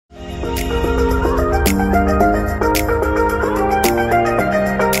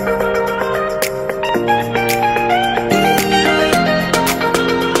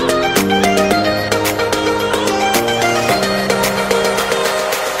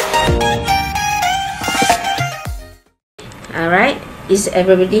Is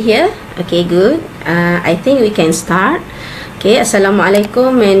everybody here? Okay, good. I think we can start. Okay,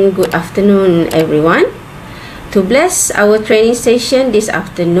 Assalamualaikum and good afternoon, everyone. To bless our training session this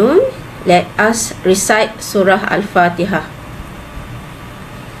afternoon, let us recite Surah Al-Fatihah.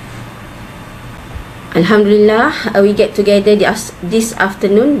 Alhamdulillah, we get together this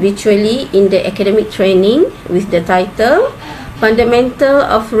afternoon virtually in the academic training with the title Fundamental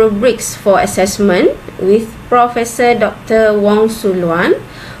of Rubrics for Assessment with Professor Dr. Wong Luan,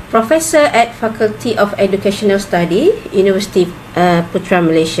 Professor at Fakulti of Educational Study, Universiti Putra,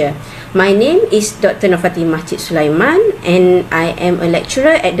 Malaysia. My name is Dr. Fatimah Che Sulaiman and I am a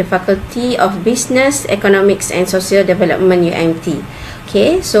lecturer at the Faculty of Business, Economics and Social Development UMT.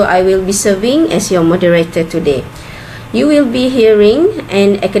 Okay, so I will be serving as your moderator today. You will be hearing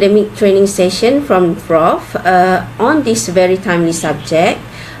an academic training session from Prof on this very timely subject.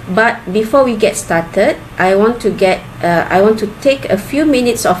 But before we get started, I want to take a few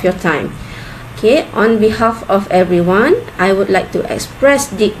minutes of your time. Okay, on behalf of everyone, I would like to express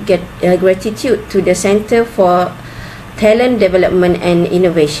deep gratitude to the Center for Talent Development and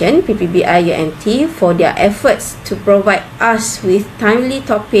Innovation, PPBI UMT, for their efforts to provide us with timely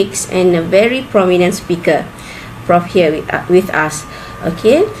topics and a very prominent speaker, Prof here with us.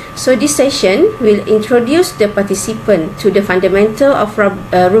 Okay, so this session will introduce the participant to the fundamental of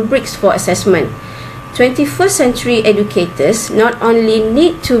rubrics for assessment. 21st century educators not only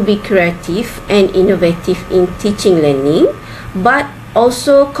need to be creative and innovative in teaching learning, but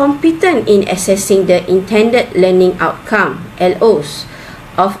also competent in assessing the intended learning outcome, LOs,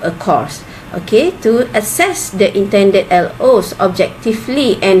 of a course. Okay, to assess the intended LOs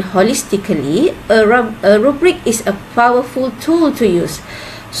objectively and holistically, a rubric is a powerful tool to use.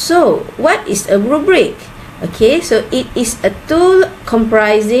 So, what is a rubric? Okay, so it is a tool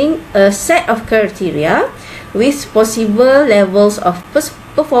comprising a set of criteria with possible levels of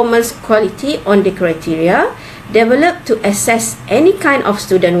performance quality on the criteria developed to assess any kind of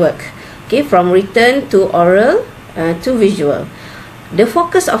student work, okay, from written to oral to visual. The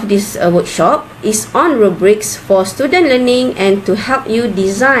focus of this workshop is on rubrics for student learning and to help you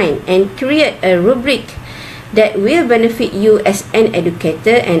design and create a rubric that will benefit you as an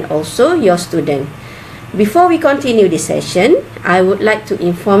educator and also your student. Before we continue this session, I would like to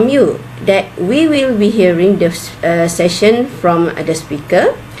inform you that we will be hearing the session from the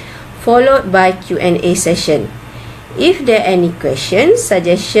speaker, followed by Q&A session. If there are any questions,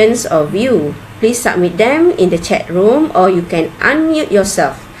 suggestions or views, please submit them in the chat room or you can unmute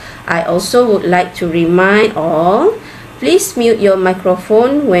yourself. I also would like to remind all, please mute your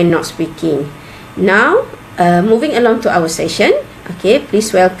microphone when not speaking. Now, moving along to our session. Okay,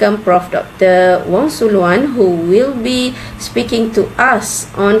 please welcome Prof. Dr. Wong Luan, who will be speaking to us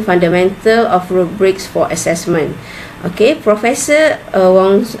on fundamental of rubrics for assessment. Okay, Professor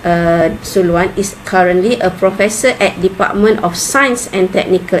Wong Luan is currently a professor at Department of Science and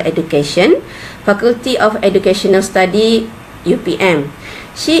Technical Education, Faculty of Educational Study, UPM.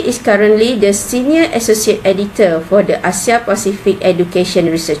 She is currently the Senior Associate Editor for the Asia Pacific Education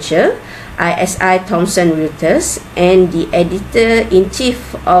Researcher, ISI Thomson Reuters, and the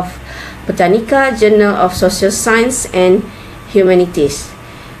Editor-in-Chief of Botanica Journal of Social Science and Humanities.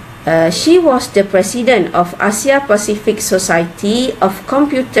 She was the President of Asia Pacific Society of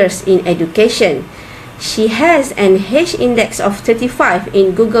Computers in Education. She has an H-index of 35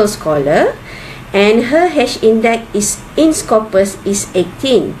 in Google Scholar, and her H-index in Scopus is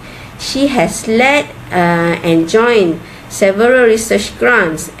 18. She has led and joined several research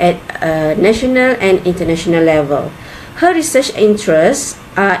grants at national and international level. Her research interests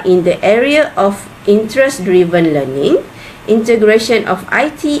are in the area of interest-driven learning, integration of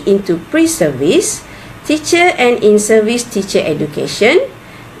IT into pre-service, teacher and in-service teacher education,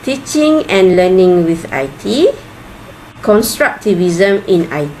 teaching and learning with IT, constructivism in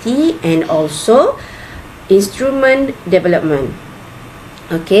IT, and also instrument development.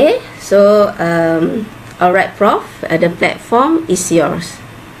 Okay, so alright, Prof, the platform is yours.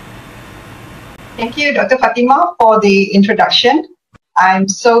 Thank you, Dr. Fatimah, for the introduction. I'm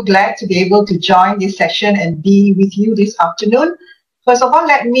so glad to be able to join this session and be with you this afternoon. First of all,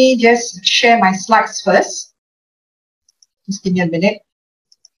 let me just share my slides first. Just give me a minute.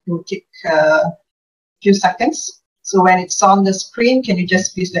 It will take a few seconds. So when it's on the screen, can you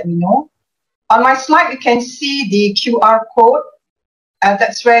just please let me know? On my slide, you can see the QR code.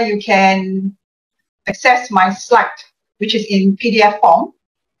 That's where you can access my slide, which is in PDF form.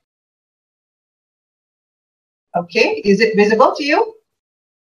 Okay, is it visible to you?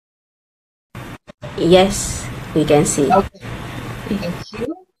 Yes, we can see. Okay, thank you,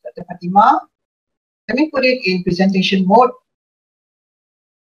 Dr. Fatimah. Let me put it in presentation mode.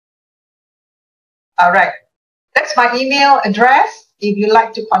 All right. That's my email address. If you'd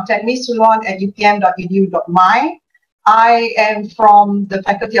like to contact me, sulaiman@upm.edu.my. I am from the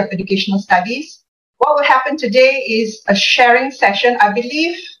Faculty of Educational Studies. What will happen today is a sharing session. I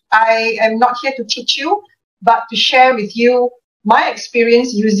believe I am not here to teach you, but to share with you my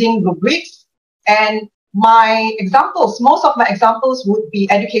experience using rubrics and my examples. Most of my examples would be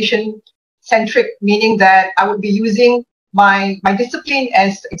education-centric, meaning that I would be using my discipline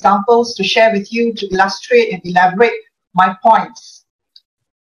as examples to share with you, to illustrate and elaborate my points.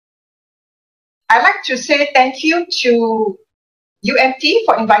 I'd like to say thank you to UMT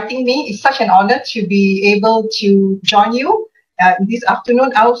for inviting me. It's such an honor to be able to join you this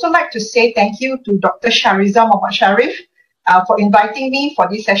afternoon. I also like to say thank you to Dr. Shariza Muhammad Sharif for inviting me for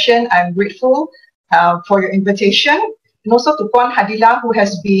this session. I'm grateful for your invitation. And also to Puan Hadila, who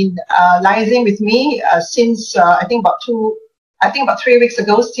has been liaising with me since I think about 3 weeks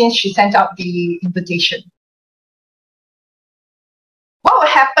ago, since she sent out the invitation. What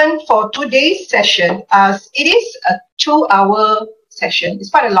will happen for today's session, as it is a 2-hour session, it's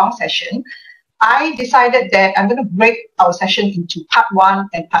quite a long session, I decided that I'm going to break our session into part 1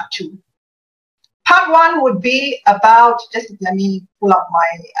 and part 2. Part 1 would be about, just let me pull out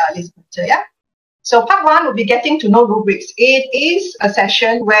my list picture, yeah? So part 1 will be getting to know rubrics. It is a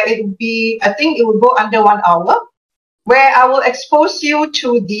session where it will be, I think it will go under 1 hour, where I will expose you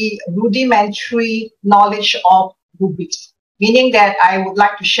to the rudimentary knowledge of rubrics, meaning that I would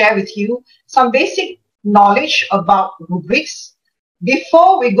like to share with you some basic knowledge about rubrics.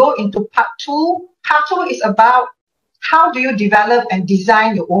 Before we go into part 2, part 2 is about how do you develop and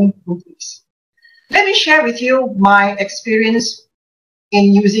design your own rubrics. Let me share with you my experience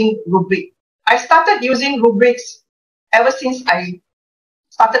in using rubric. I started using rubrics ever since I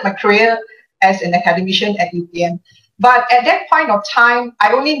started my career as an academician at UPM. But at that point of time,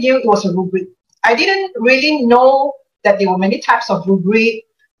 I only knew it was a rubric. I didn't really know that there were many types of rubric,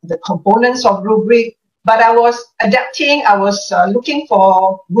 the components of rubric, but I was adapting, I was looking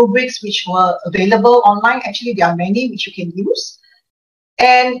for rubrics which were available online. Actually, there are many which you can use.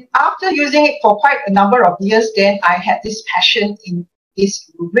 And after using it for quite a number of years, then I had this passion in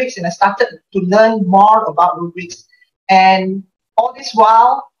these rubrics and I started to learn more about rubrics. And all this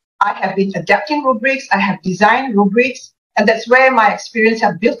while, I have been adapting rubrics, I have designed rubrics, and that's where my experience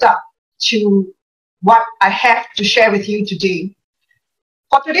have built up to what I have to share with you today.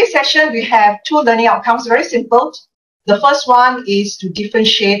 For today's session, we have 2 learning outcomes, very simple. The first one is to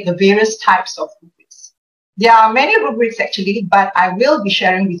differentiate the various types of rubrics. There are many rubrics actually, but I will be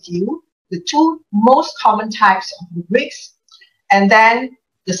sharing with you the 2 most common types of rubrics. And then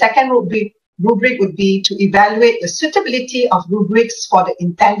the second rubric would be to evaluate the suitability of rubrics for the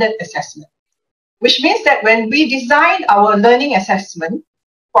intended assessment, which means that when we design our learning assessment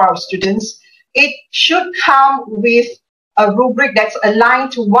for our students, it should come with a rubric that's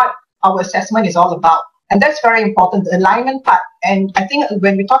aligned to what our assessment is all about. And that's very important, the alignment part. And I think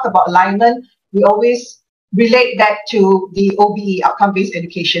when we talk about alignment, we always relate that to the OBE, outcome-based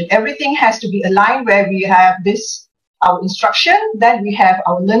education. Everything has to be aligned, where we have this, our instruction, then we have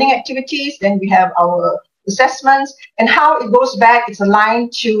our learning activities, then we have our assessments, and how it goes back, it's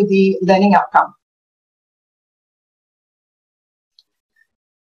aligned to the learning outcome.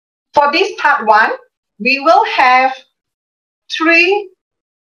 For this part 1, we will have 3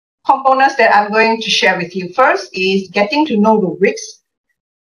 components that I'm going to share with you. First is getting to know rubrics.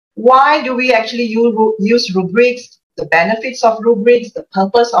 Why do we actually use rubrics? The benefits of rubrics, the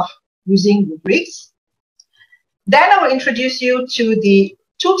purpose of using rubrics. Then I will introduce you to the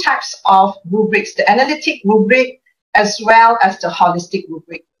 2 types of rubrics, the analytic rubric as well as the holistic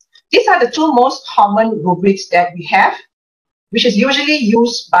rubric. These are the 2 most common rubrics that we have, which is usually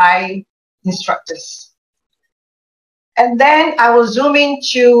used by instructors. And then I will zoom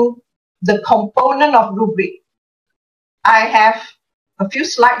into the component of rubric. I have a few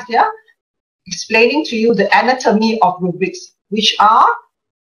slides here explaining to you the anatomy of rubrics, which are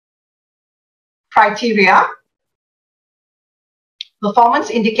criteria, performance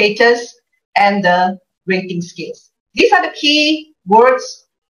indicators, and the rating scales. These are the key words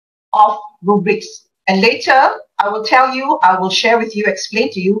of rubrics. And later, I will tell you, I will share with you, explain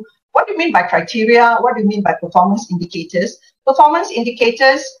to you, what do you mean by criteria? What do you mean by performance indicators? Performance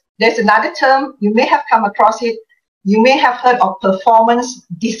indicators, there's another term, you may have come across it. You may have heard of performance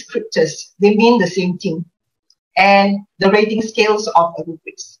descriptors. They mean the same thing. And the rating scales of the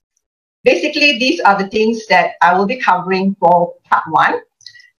rubrics. Basically, these are the things that I will be covering for part 1.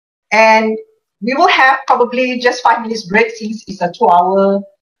 And we will have probably just 5 minutes break since it's a 2-hour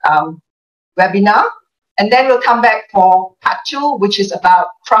webinar. And then we'll come back for part 2, which is about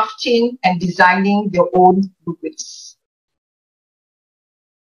crafting and designing your own rubrics.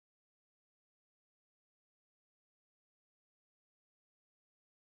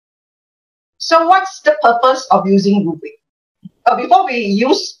 So what's the purpose of using rubric? Before we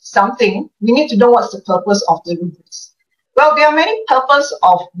use something, we need to know what's the purpose of the rubrics. Well, there are many purposes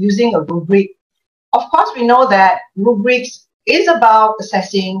of using a rubric. Of course, we know that rubrics is about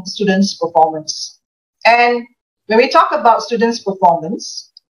assessing students' performance. And when we talk about students'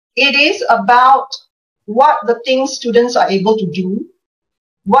 performance, it is about what the things students are able to do,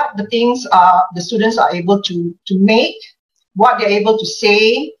 what the things the students are able to make, what they're able to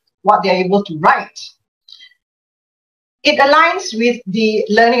say, what they're able to write. It aligns with the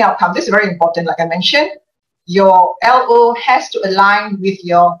learning outcome. This is very important, like I mentioned. Your LO has to align with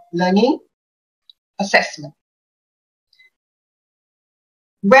your learning assessment.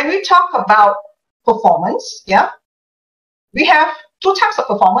 When we talk about performance, we have 2 types of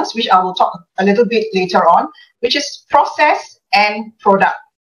performance, which I will talk a little bit later on, which is process and product.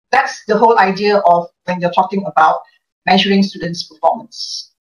 That's the whole idea of when you're talking about measuring students' performance.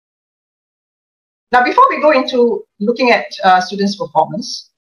 Now, before we go into looking at students'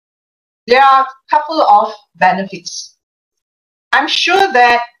 performance, there are a couple of benefits. I'm sure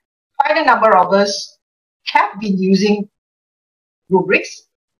that quite a number of us have been using rubrics,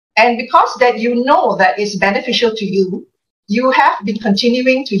 and because that you know that it's beneficial to you, you have been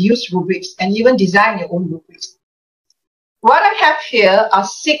continuing to use rubrics and even design your own rubrics. What I have here are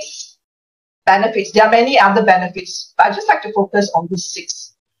 6 benefits. There are many other benefits, but I just like to focus on these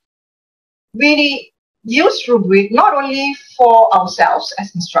 6. We use rubric not only for ourselves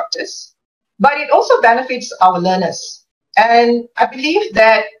as instructors, but it also benefits our learners. And I believe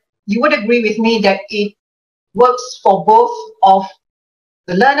that you would agree with me that it works for both of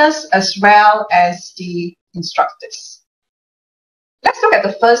the learners as well as the instructors. Let's look at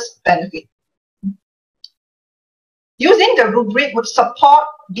the first benefit. Using the rubric would support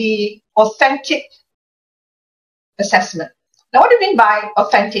the authentic assessment. Now, what do you mean by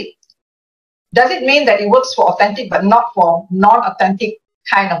authentic? Does it mean that it works for authentic but not for non-authentic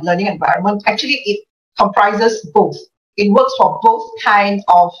kind of learning environment? Actually, it comprises both. It works for both kinds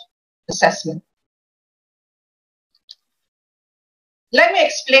of assessment. Let me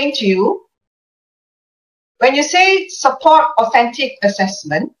explain to you. When you say support authentic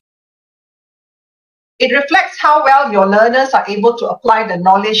assessment, it reflects how well your learners are able to apply the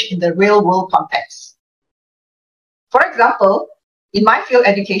knowledge in the real-world context. For example, in my field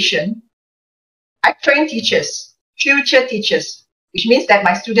education, I train teachers, future teachers, which means that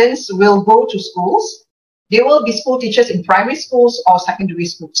my students will go to schools. They will be school teachers in primary schools or secondary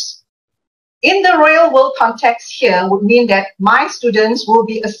schools. In the real world context here would mean that my students will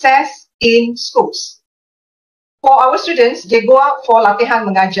be assessed in schools. For our students, they go out for latihan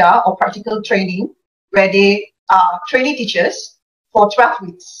mengajar or practical training where they are training teachers for 12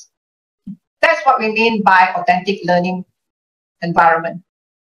 weeks. That's what we mean by authentic learning environment.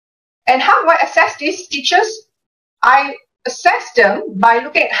 And how do I assess these teachers? I assess them by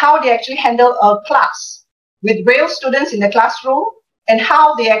looking at how they actually handle a class with real students in the classroom and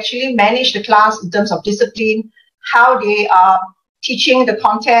how they actually manage the class in terms of discipline, how they are teaching the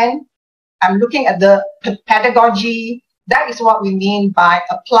content. I'm looking at the pedagogy. That is what we mean by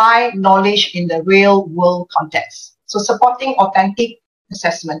apply knowledge in the real world context. So supporting authentic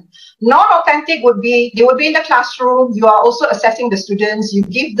assessment. Non-authentic would be, they would be in the classroom, you are also assessing the students, you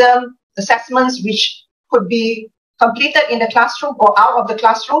give them assessments which could be completed in the classroom or out of the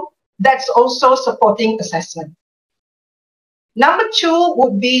classroom. That's also supporting assessment. Number 2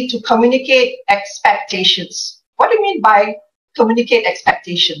 would be to communicate expectations. What do you mean by communicate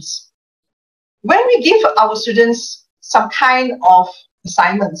expectations? When we give our students some kind of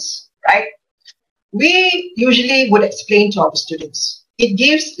assignments, right, we usually would explain to our students. It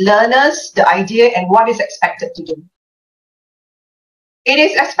gives learners the idea and what is expected to do. It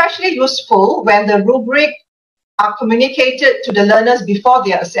is especially useful when the rubric are communicated to the learners before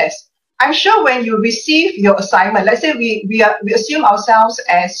they are assessed. I'm sure when you receive your assignment, let's say we assume ourselves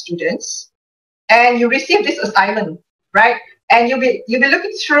as students, and you receive this assignment, right? And you'll be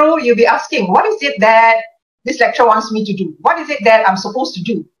looking through, you'll be asking, what is it that this lecturer wants me to do? What is it that I'm supposed to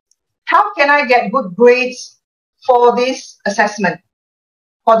do? How can I get good grades for this assessment,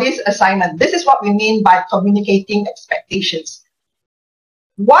 for this assignment? This is what we mean by communicating expectations.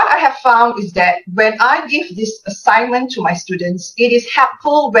 What I have found is that when I give this assignment to my students, it is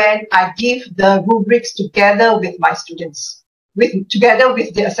helpful when I give the rubrics together with my students, together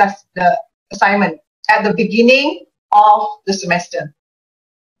with the assignment at the beginning of the semester.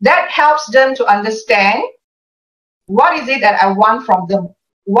 That helps them to understand what is it that I want from them.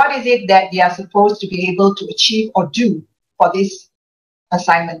 What is it that they are supposed to be able to achieve or do for this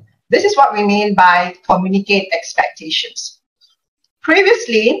assignment? This is what we mean by communicate expectations.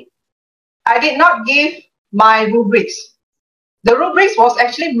 Previously, I did not give my rubrics. The rubrics was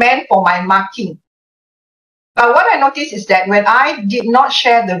actually meant for my marking. But what I noticed is that when I did not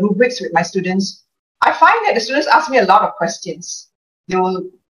share the rubrics with my students, I find that the students ask me a lot of questions. They will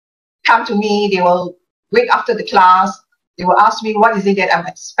come to me, they will wait after the class, they will ask me what is it that I'm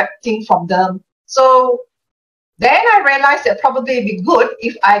expecting from them. So then I realized that probably it'd be good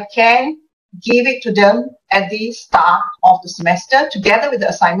if I can give it to them at the start of the semester together with the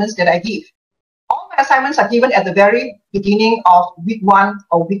assignments that I give. All my assignments are given at the very beginning of week 1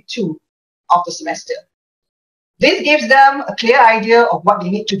 or week 2 of the semester. This gives them a clear idea of what they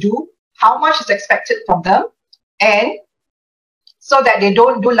need to do, how much is expected from them, and so that they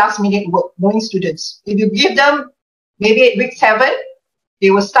don't do last minute work, knowing students. If you give them maybe at week 7, they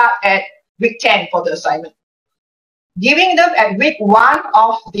will start at week 10 for the assignment. Giving them at week 1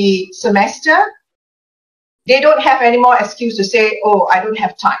 of the semester, they don't have any more excuse to say, oh, I don't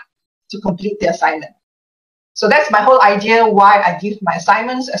have time to complete the assignment. So that's my whole idea why I give my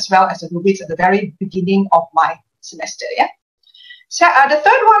assignments as well as the rubrics at the very beginning of my semester. Yeah. So the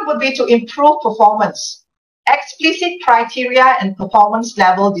third one would be to improve performance. Explicit criteria and performance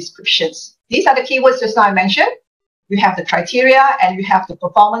level descriptions. These are the keywords just now I mentioned. You have the criteria and you have the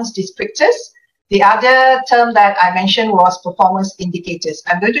performance descriptors. The other term that I mentioned was performance indicators.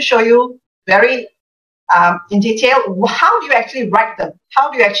 I'm going to show you very in detail how do you actually write them?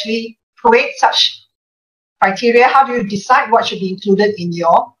 How do you actually create such criteria? How do you decide what should be included in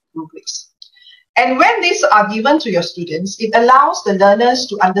your rubrics? And when these are given to your students, it allows the learners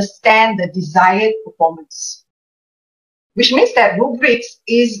to understand the desired performance, which means that rubrics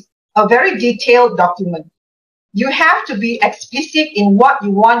is a very detailed document. You have to be explicit in what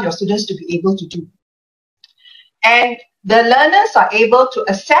you want your students to be able to do. And the learners are able to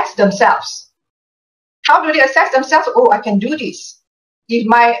assess themselves. How do they assess themselves? Oh, I can do this. If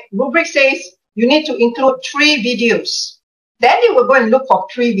my rubric says you need to include 3 videos, then they will go and look for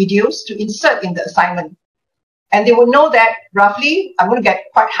 3 videos to insert in the assignment. And they will know that roughly I'm going to get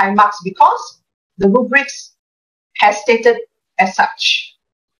quite high marks because the rubrics has stated as such.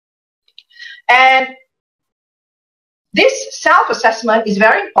 And this self-assessment is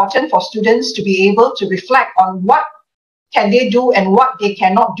very important for students to be able to reflect on what can they do and what they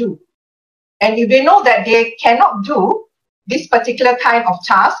cannot do. And if they know that they cannot do this particular kind of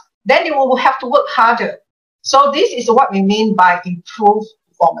task, then they will have to work harder. So this is what we mean by improved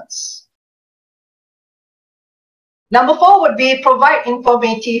performance. Number 4 would be provide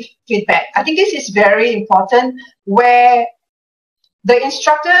informative feedback. I think this is very important, where the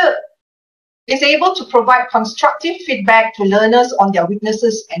instructor is able to provide constructive feedback to learners on their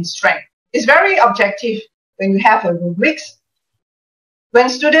weaknesses and strengths. It's very objective when you have a rubrics. When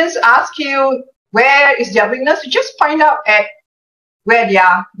students ask you where is their weakness, you just point out at where they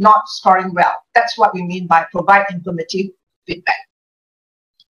are not scoring well. That's what we mean by provide informative feedback.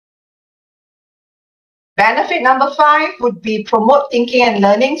 Benefit number 5 would be promote thinking and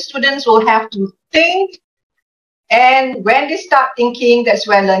learning. Students will have to think, and when they start thinking, that's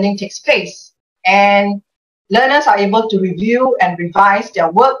where learning takes place. And learners are able to review and revise their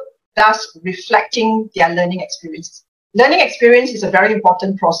work, thus reflecting their learning experience. Learning experience is a very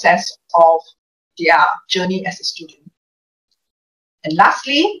important process of their journey as a student. And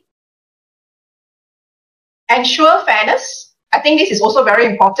lastly, ensure fairness. I think this is also very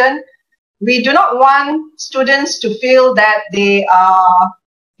important. We do not want students to feel that they are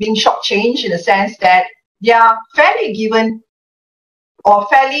being shortchanged, in the sense that they are fairly given or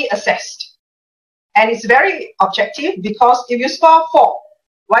fairly assessed. And it's very objective, because if you score 4,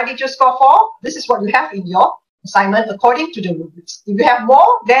 why did you score 4? This is what you have in your assignment according to the rubrics. If you have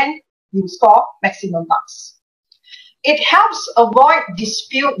more, then you score maximum marks. It helps avoid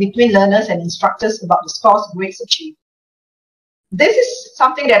dispute between learners and instructors about the scores grades achieved. This is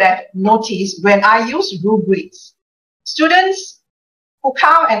something that I've noticed when I use rubrics. Students who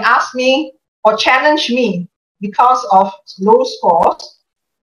come and ask me or challenge me because of low scores,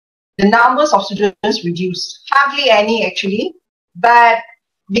 the numbers of students reduce. Hardly any actually, but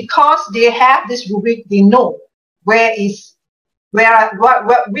because they have this rubric, they know which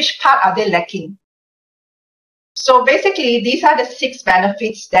part are they lacking. So basically, these are the 6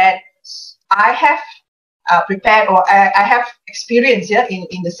 benefits that I have prepared, or I have experienced here,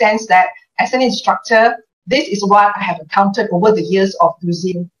 in the sense that as an instructor, this is what I have encountered over the years of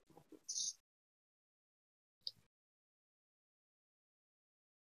using rubrics.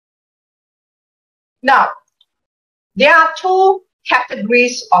 Now, there are two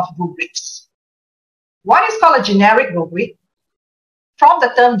categories of rubrics. One is called a generic rubric. From the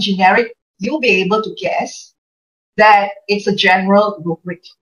term generic, you'll be able to guess that it's a general rubric.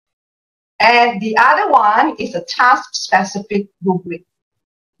 And the other one is a task-specific rubric.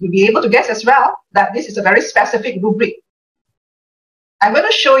 You'll be able to guess as well that this is a very specific rubric. I'm going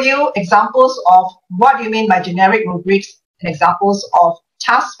to show you examples of what you mean by generic rubrics and examples of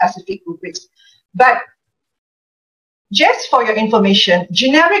task-specific rubrics. But just for your information,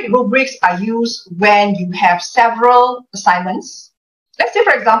 generic rubrics are used when you have several assignments. Let's say,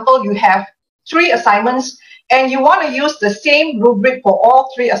 for example, you have 3 assignments and you want to use the same rubric for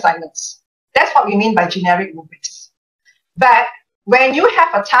all 3 assignments. That's what we mean by generic rubrics. But when you have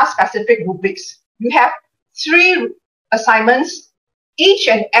a task-specific rubrics, you have 3 assignments. Each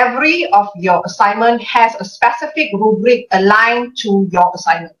and every of your assignment has a specific rubric aligned to your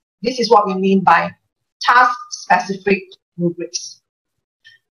assignment. This is what we mean by task-specific rubrics.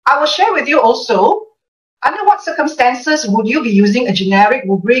 I will share with you also under what circumstances would you be using a generic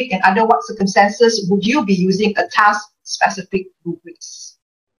rubric and under what circumstances would you be using a task-specific rubrics.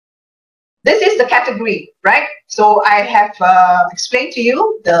 This is the category, right? So I have explained to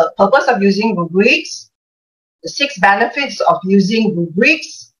you the purpose of using rubrics, the 6 benefits of using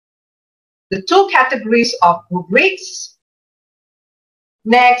rubrics, the 2 categories of rubrics.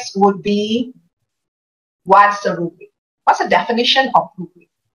 Next would be, what's a rubric? What's the definition of rubric?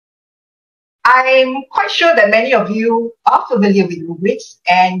 I'm quite sure that many of you are familiar with rubrics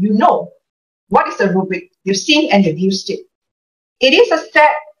and you know what is a rubric. You've seen and you've used it. It is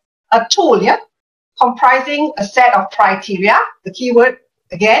a tool, yeah, comprising a set of criteria, the keyword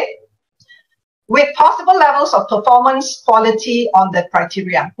again, with possible levels of performance quality on the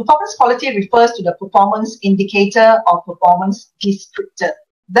criteria. Performance quality refers to the performance indicator or performance descriptor.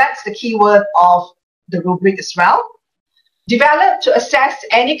 That's the keyword of the rubric as well. Developed to assess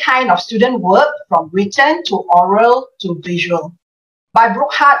any kind of student work from written to oral to visual by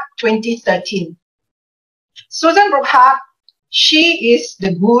Brookhart 2013. Susan Brookhart, she is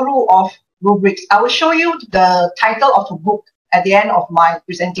the guru of rubrics. I will show you the title of her book at the end of my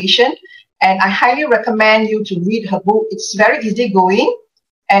presentation, and I highly recommend you to read her book. It's very easygoing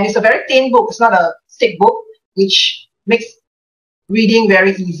and it's a very thin book. It's not a thick book, which makes reading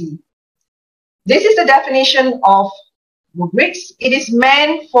very easy. This is the definition of rubrics. It is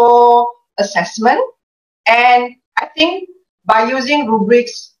meant for assessment, and I think by using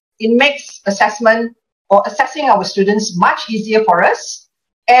rubrics, it makes assessment or assessing our students much easier for us,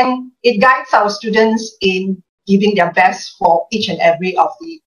 and it guides our students in giving their best for each and every of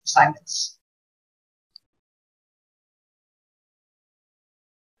the assignments.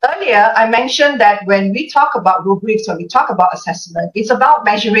 Earlier, I mentioned that when we talk about rubrics, when we talk about assessment, it's about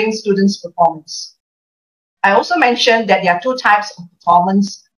measuring students' performance. I also mentioned that there are 2 types of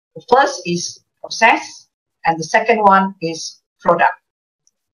performance. The first is process, and the second one is product.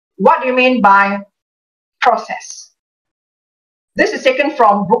 What do you mean by process? This is taken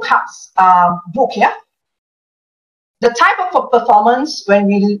from Brookhart's book, yeah? The type of performance, when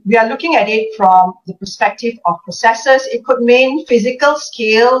we are looking at it from the perspective of processes, it could mean physical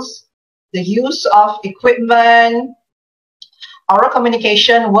skills, the use of equipment, oral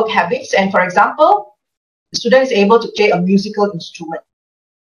communication, work habits, and for example, the student is able to play a musical instrument.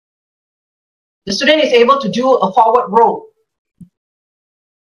 The student is able to do a forward roll.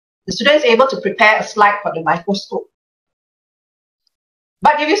 The student is able to prepare a slide for the microscope.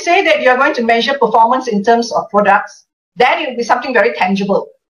 But if you say that you're going to measure performance in terms of products, then it will be something very tangible.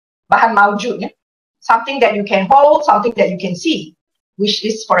 Bahan mawjud, yeah? Something that you can hold, something that you can see, which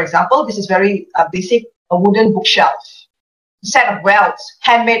is, for example, this is very basic, a wooden bookshelf, a set of welts,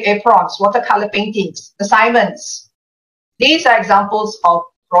 handmade aprons, watercolor paintings, assignments. These are examples of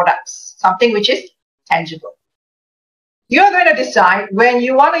products, something which is tangible. You're going to decide when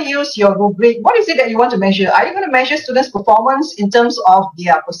you want to use your rubric, what is it that you want to measure? Are you going to measure students' performance in terms of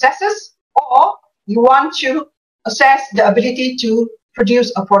their processes, or you want to assess the ability to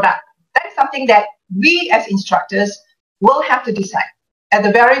produce a product? That is something that we as instructors will have to decide at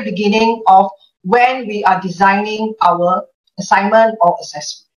the very beginning of when we are designing our assignment or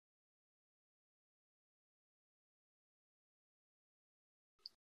assessment.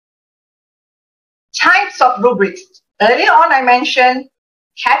 Types of rubrics. Earlier on, I mentioned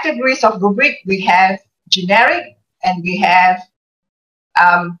categories of rubric. We have generic and we have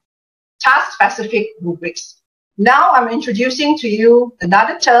task-specific rubrics. Now I'm introducing to you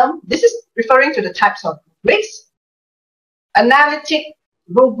another term. This is referring to the types of rubrics: analytic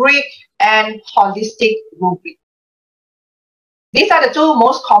rubric and holistic rubric. These are the 2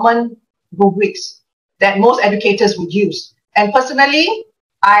 most common rubrics. that most educators would use. And personally,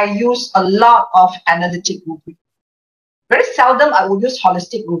 I use a lot of analytic rubric. Very seldom I would use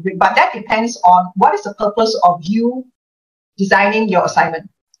holistic rubric, but that depends on what is the purpose of you designing your assignment.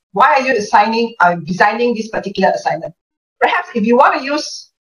 Why are you designing this particular assignment? Perhaps if you want to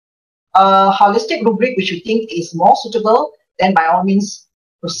use a holistic rubric which you think is more suitable, then by all means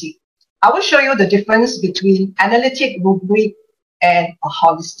proceed. I will show you the difference between analytic rubric and a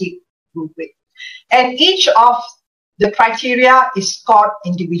holistic rubric. And each of the criteria is scored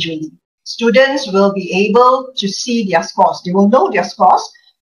individually. Students will be able to see their scores. They will know their scores,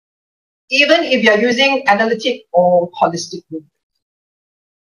 even if you're using analytic or holistic rubric.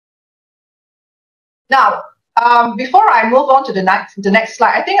 Now, before I move on to the next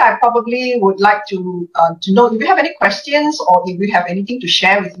slide, I think I probably would like to know if you have any questions or if you have anything to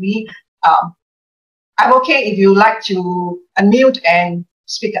share with me. I'm okay if you like to unmute and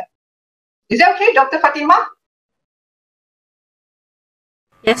speak up. Is that okay, Dr. Fatimah?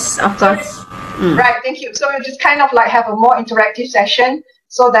 Yes, of course. Right, thank you. So we'll just kind of like have a more interactive session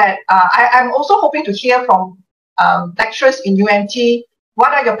so that I'm also hoping to hear from lecturers in UNT.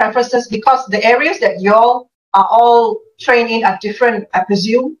 What are your preferences? Because the areas that you all are all trained in are different, I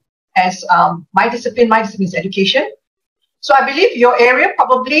presume, as my discipline is education. So I believe your area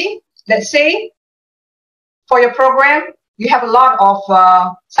probably, let's say, for your program, you have a lot of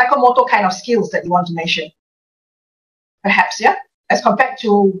psychomotor kind of skills that you want to mention. Perhaps, yeah? As compared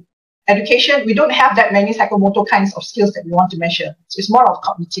to education, we don't have that many psychomotor kinds of skills that we want to measure. So it's more of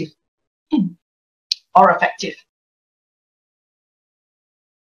cognitive or affective.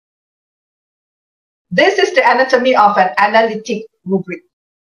 This is the anatomy of an analytic rubric.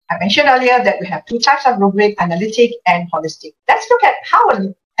 I mentioned earlier that we have two types of rubric, analytic and holistic. Let's look at how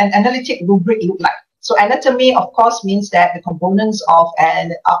an analytic rubric look like. So anatomy, of course, means that the components of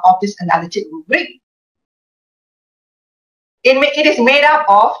this analytic rubric. It is made up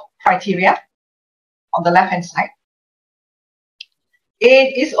of criteria on the left-hand side.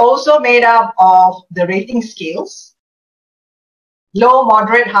 It is also made up of the rating scales, low,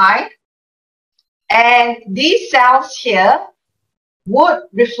 moderate, high. And these cells here would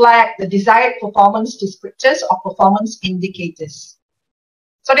reflect the desired performance descriptors or performance indicators.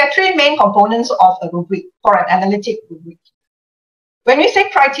 So there are three main components of a rubric for an analytic rubric. When we say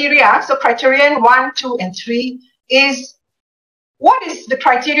criteria, so criterion 1, 2, and 3 is what is the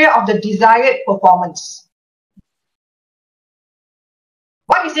criteria of the desired performance?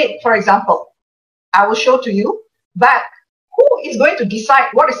 What is it, for example? I will show to you, but who is going to decide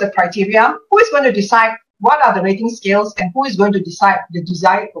what is the criteria? Who is going to decide what are the rating scales? And who is going to decide the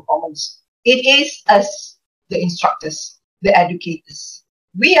desired performance? It is us, the instructors, the educators.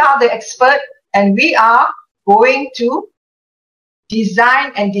 We are the expert and we are going to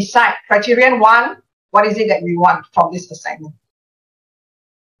design and decide. Criterion 1, what is it that we want from this assignment?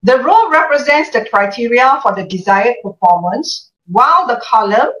 The row represents the criteria for the desired performance, while the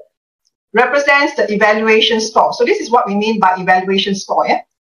column represents the evaluation score. So this is what we mean by evaluation score. Yeah?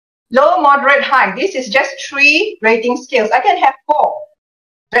 Low, moderate, high. This is just 3 rating scales. I can have 4.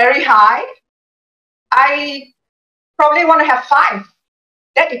 Very high. I probably want to have 5.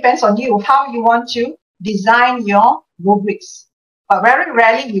 That depends on you, how you want to design your rubrics. But very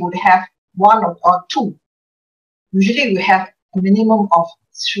rarely you would have 1 or 2. Usually we have a minimum of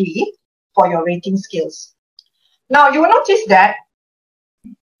 3 for your rating scales. Now you will notice that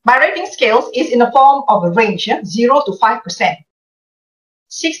my rating scales is in the form of a range, 0 to 5%,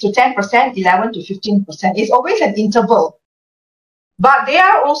 6 to 10%, 11 to 15%. It's always an interval. But there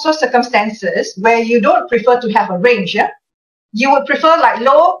are also circumstances where you don't prefer to have a range. You would prefer like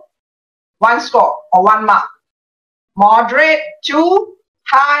low, 1 score or 1 mark. Moderate, 2,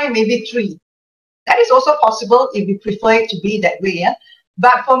 high, maybe 3. That is also possible if you prefer it to be that way.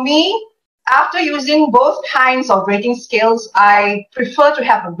 But for me, after using both kinds of rating scales, I prefer to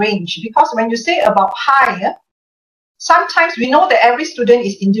have a range, because when you say about high, sometimes we know that every student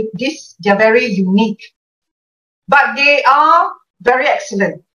is into this, they're very unique, but they are very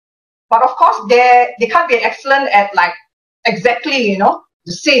excellent. But of course, they can't be excellent at like exactly,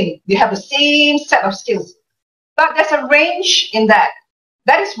 the same. They have the same set of skills. But there's a range in that.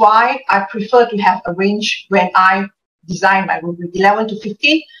 That is why I prefer to have a range when I design my rubric. 11 to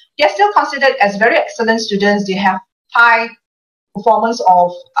 15. They're still considered as very excellent students. They have high performance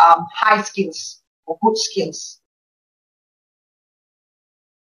of high skills or good skills.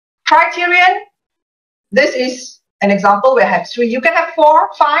 Criterion. This is an example where I have 3. You can have 4,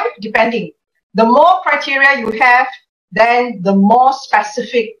 5, depending. The more criteria you have, then the more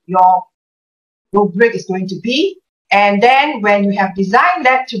specific your rubric is going to be. And then when you have designed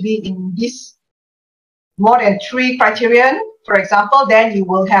that to be in this more than 3 criterion, for example, then you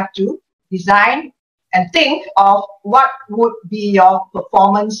will have to design and think of what would be your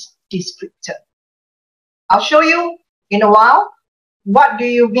performance descriptor. I'll show you in a while what do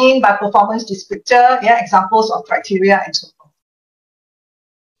you mean by performance descriptor, yeah, examples of criteria and so forth.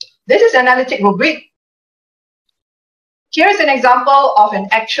 This is analytic rubric. Here is an example of an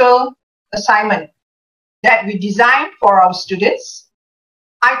actual assignment that we designed for our students.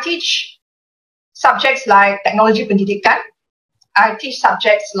 I teach subjects like technology pendidikan. I teach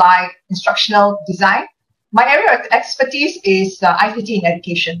subjects like instructional design. My area of expertise is ICT in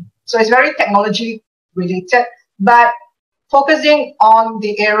education. So it's very technology related, but focusing on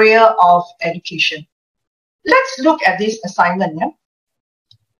the area of education. Let's look at this assignment. Yeah?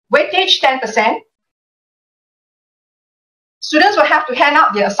 Weightage 10%. Students will have to hand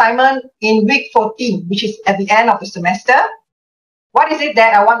out their assignment in week 14, which is at the end of the semester. What is it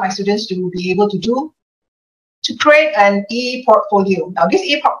that I want my students to be able to do? To create an e-portfolio. Now, this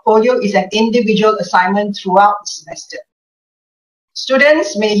e-portfolio is an individual assignment throughout the semester.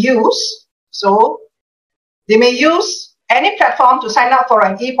 Students may use, they may use any platform to sign up for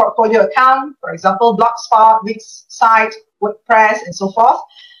an e-portfolio account, for example, Blogspot, Wix site, WordPress, and so forth.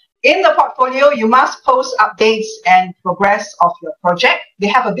 In the portfolio, you must post updates and progress of your project. They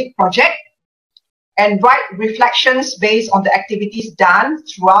have a big project, and write reflections based on the activities done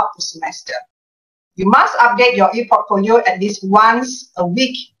throughout the semester. You must update your e-portfolio at least once a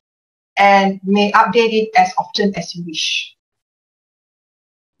week and may update it as often as you wish.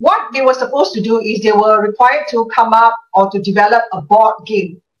 What they were supposed to do is they were required to come up or to develop a board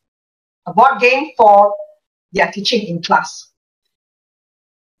game for their teaching in class.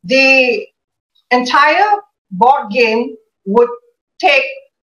 The entire board game would take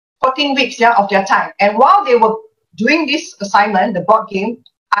 14 weeks of their time. And while they were doing this assignment, the board game,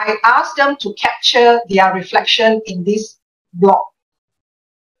 I asked them to capture their reflection in this blog.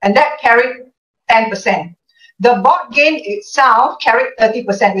 And that carried 10%. The board game itself carried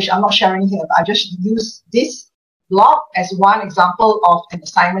 30%, which I'm not sharing here, but I just use this blog as one example of an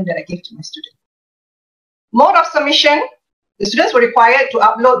assignment that I gave to my student. Mode of submission, the students were required to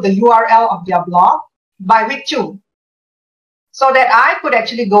upload the URL of their blog by week 2, so that I could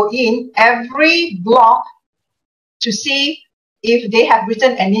actually go in every blog to see if they have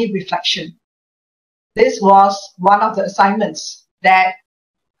written any reflection. This was one of the assignments that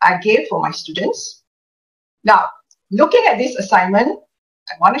I gave for my students. Now, looking at this assignment,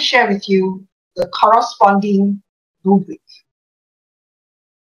 I want to share with you the corresponding rubric.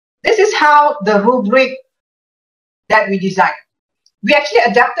 This is how the rubric that we designed. We actually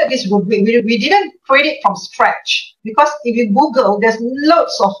adapted this rubric. We didn't create it from scratch, because if you Google, there's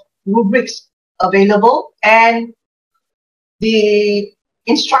loads of rubrics available, and the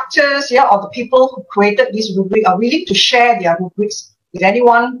instructors or the people who created this rubric are willing to share their rubrics with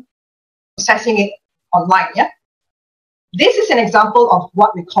anyone accessing it online. This is an example of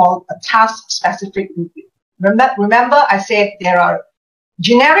what we call a task-specific rubric. Remember, I said there are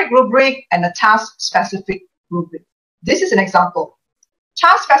generic rubric and a task-specific rubric. This is an example.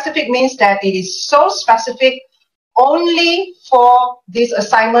 Task-specific means that it is so specific only for this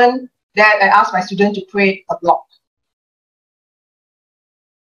assignment that I asked my student to create a blog.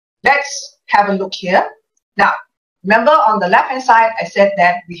 Let's have a look here. Now, remember on the left-hand side, I said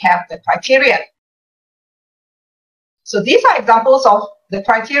that we have the criterion. So these are examples of the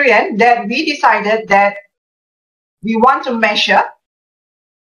criterion that we decided that we want to measure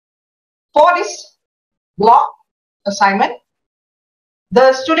for this blog assignment.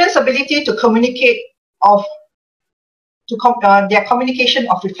 The student's ability to communicate their communication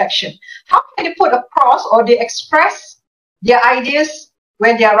of reflection. How can they put across or they express their ideas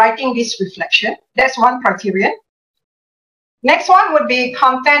when they are writing this reflection? That's one criterion. Next one would be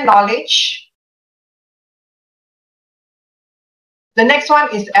content knowledge. The next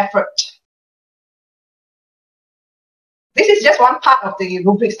one is effort. This is just one part of the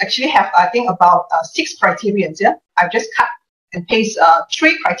rubrics. Actually have, I think, about 6 criterions. I've just cut and paste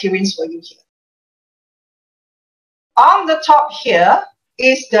 3 criterions for you here. On the top here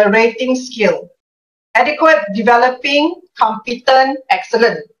is the rating scale. Adequate, developing, competent,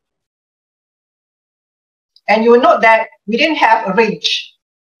 excellent. And you will note that we didn't have a range.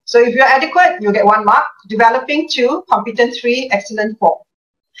 So if you're adequate, you get 1 mark. Developing 2, competent 3, excellent 4.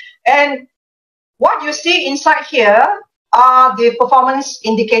 And what you see inside here are the performance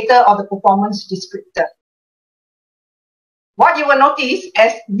indicator or the performance descriptor. What you will notice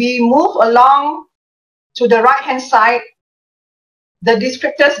as we move along to the right-hand side, the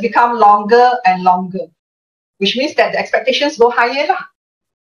descriptors become longer and longer, which means that the expectations go higher.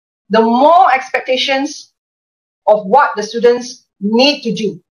 The more expectations of what the students need to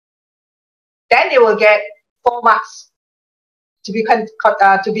do, then they will get 4 marks to be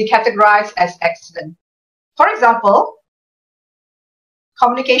categorized as excellent. For example,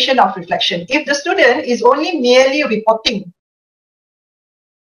 communication of reflection. If the student is only merely reporting,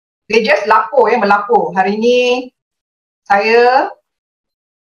 they just melapor. Hari ini saya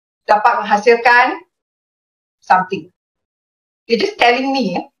dapat menghasilkan something. They're just telling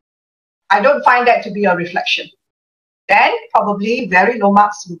me, I don't find that to be a reflection. Then probably very low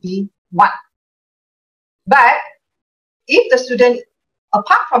marks would be 1. But if the student,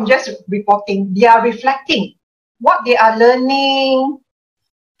 apart from just reporting, they are reflecting what they are learning,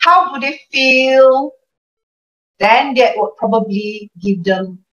 how do they feel, then that would probably give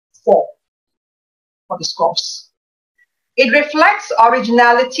them 4 for the scores. It reflects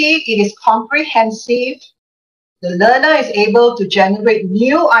originality, it is comprehensive, the learner is able to generate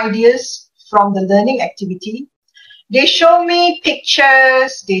new ideas from the learning activity. They show me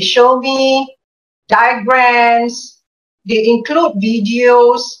pictures, they show me diagrams, they include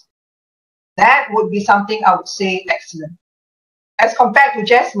videos. That would be something I would say excellent, as compared to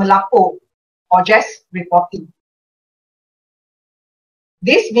just melapor or just reporting.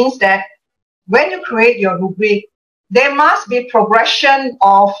 This means that when you create your rubric, there must be progression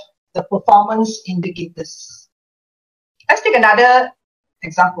of the performance indicators. Let's take another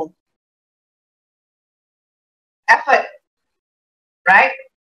example. Effort, right?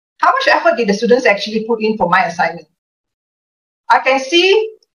 How much effort did the students actually put in for my assignment? I can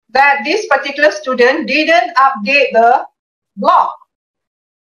see that this particular student didn't update the blog.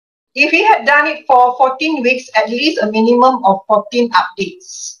 If he had done it for 14 weeks, at least a minimum of 14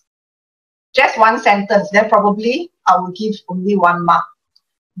 updates. Just 1 sentence, then probably I will give only 1 mark.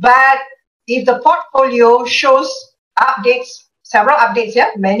 But if the portfolio shows updates, several updates,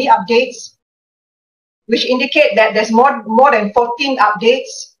 many updates, which indicate that there's more than 14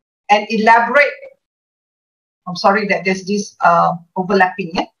 updates and elaborate, I'm sorry that there's this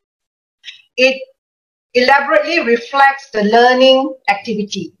overlapping, it elaborately reflects the learning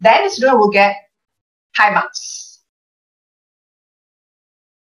activity, then the student will get high marks.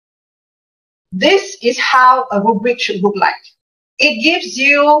 This is how a rubric should look like. It gives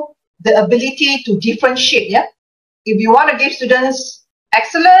you the ability to differentiate. If you want to give students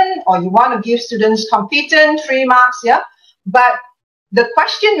excellent or you want to give students competent, 3 marks. But the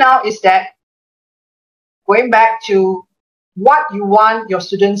question now is that, going back to what you want your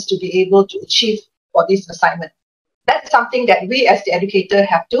students to be able to achieve for this assignment. That's something that we as the educator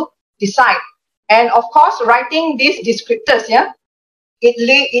have to decide. And of course, writing these descriptors,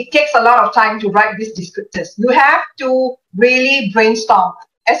 it takes a lot of time to write these descriptors. You have to really brainstorm,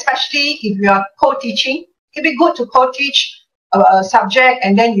 especially if you are co-teaching. It'd be good to co-teach a subject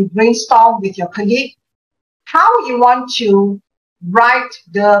and then you brainstorm with your colleague how you want to write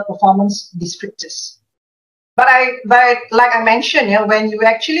the performance descriptors. But like I mentioned, when you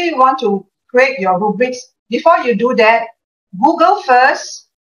actually want to create your rubrics, before you do that, Google first.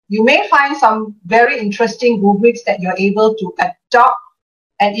 You may find some very interesting rubrics that you're able to adopt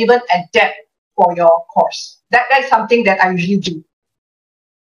and even adapt for your course. That's something that I usually do.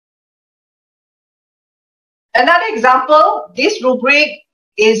 Another example, this rubric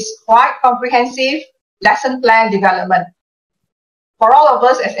is quite comprehensive, lesson plan development. For all of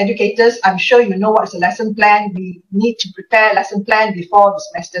us as educators, I'm sure you know what is a lesson plan. We need to prepare a lesson plan before the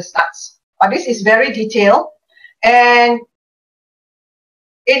semester starts. But this is very detailed and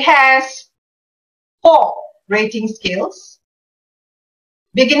it has 4 rating scales.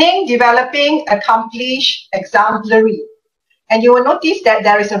 Beginning, developing, accomplish, exemplary. And you will notice that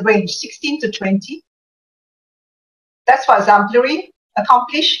there is a range, 16 to 20. That's for exemplary.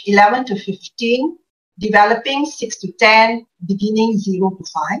 Accomplish, 11 to 15. Developing, 6 to 10. Beginning, 0 to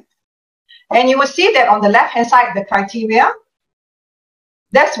 5. And you will see that on the left-hand side, the criteria,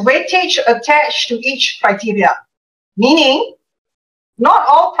 there's weightage attached to each criteria. Meaning, not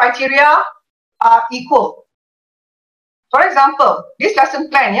all criteria are equal. For example, this lesson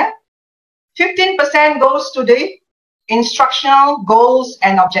plan, 15% goes to the instructional goals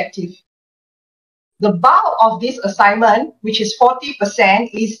and objective. The bulk of this assignment, which is 40%,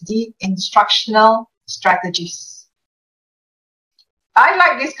 is the instructional strategies. I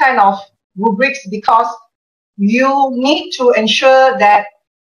like this kind of rubrics because you need to ensure that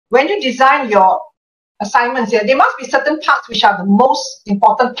when you design your assignments, there must be certain parts which are the most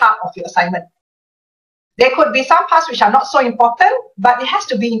important part of your assignment. There could be some parts which are not so important, but it has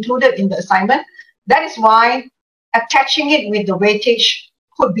to be included in the assignment. That is why attaching it with the weightage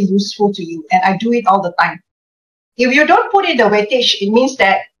could be useful to you, and I do it all the time. If you don't put in the weightage, it means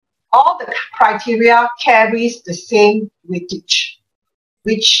that all the criteria carries the same weightage,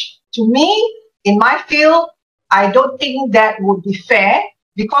 which to me, in my field, I don't think that would be fair,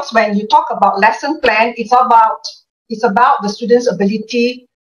 because when you talk about lesson plan, it's about the student's ability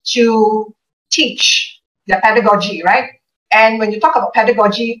to teach their pedagogy, right? And when you talk about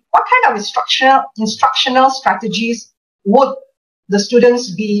pedagogy, what kind of instructional strategies would the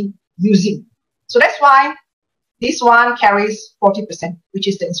students be using? So that's why this one carries 40%, which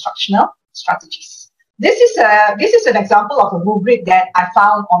is the instructional strategies. This is an example of a rubric that I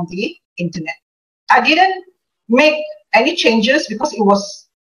found on the internet. I didn't make any changes because it was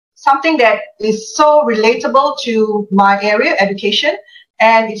something that is so relatable to my area, education,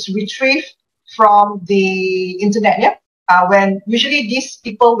 and it's retrieved from the internet. Yeah? When usually these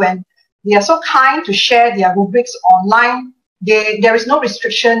people, when they are so kind to share their rubrics online, there is no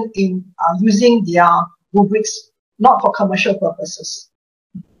restriction in using their rubrics, not for commercial purposes.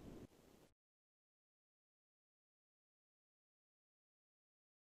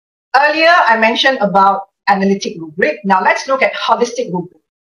 Earlier, I mentioned about analytic rubric. Now let's look at holistic rubric.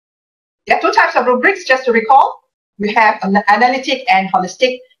 There are two types of rubrics, just to recall. We have an analytic and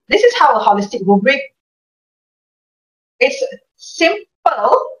holistic. This is how a holistic rubric. It's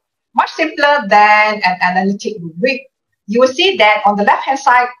simple, much simpler than an analytic rubric. You will see that on the left-hand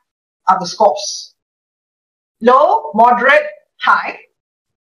side are the scores. Low, moderate, high.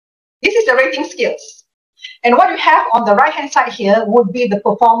 This is the rating scales. And what you have on the right-hand side here would be the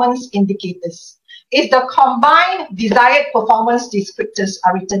performance indicators. It's the combined desired performance descriptors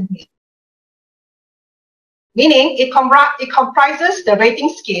are written here. Meaning it comprises the rating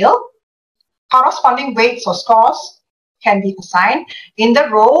scale, corresponding weights or scores can be assigned in the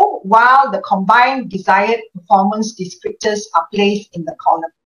row, while the combined desired performance descriptors are placed in the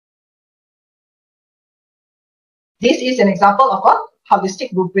column. This is an example of a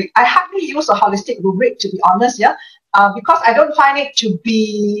holistic rubric. I hardly use a holistic rubric, to be honest, yeah, because I don't find it to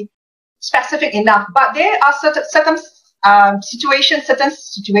be specific enough. But there are certain situations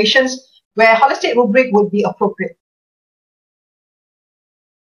where holistic rubric would be appropriate.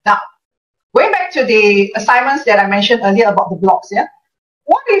 Now, going back to the assignments that I mentioned earlier about the blocks, yeah.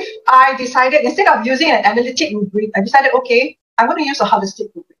 What if I decided, instead of using an analytic rubric, I decided, okay, I'm going to use a holistic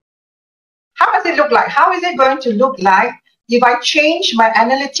rubric. How does it look like? How is it going to look like if I change my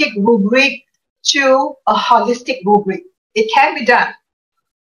analytic rubric to a holistic rubric? It can be done.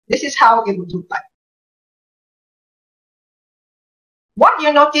 This is how it would look like. What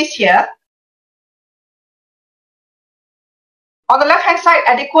you notice here, on the left-hand side,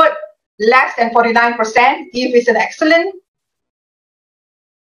 adequate, less than 49%. If it's an excellent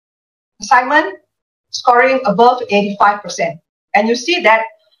assignment, scoring above 85%. And you see that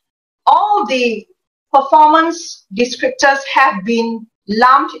all the performance descriptors have been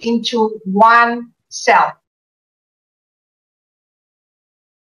lumped into one cell.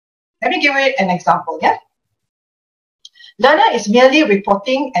 Let me give you an example. Yeah? Learner is merely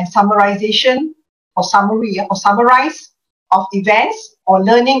reporting and summarization or summarize of events or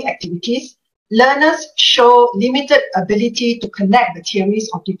learning activities. Learners show limited ability to connect the theories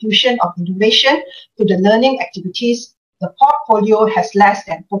of diffusion of innovation to the learning activities. The portfolio has less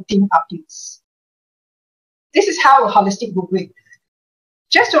than 14 updates. This is how a holistic rubric.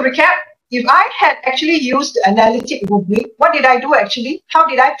 Just to recap, if I had actually used the analytic rubric, what did I do actually? How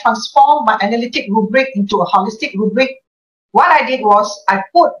did I transform my analytic rubric into a holistic rubric? What I did was I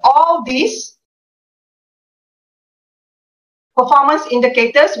put all these performance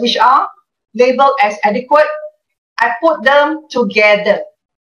indicators, which are labeled as adequate, I put them together.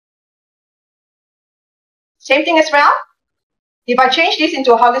 Same thing as well. If I change this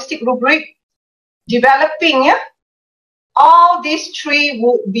into a holistic rubric, developing, yeah, all these three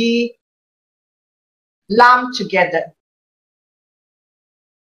would be lumped together.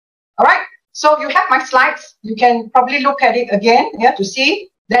 All right. So you have my slides. You can probably look at it again, yeah, to see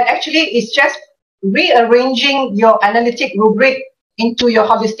that actually it's just rearranging your analytic rubric into your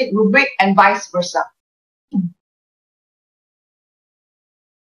holistic rubric and vice versa.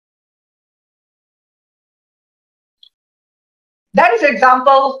 That is an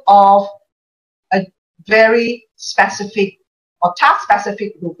example of a very specific or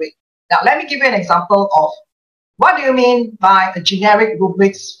task-specific rubric. Now, let me give you an example of what do you mean by a generic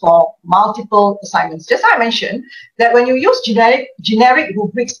rubrics for multiple assignments. Just as I mentioned, that when you use generic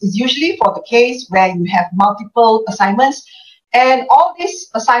rubrics is usually for the case where you have multiple assignments, and all these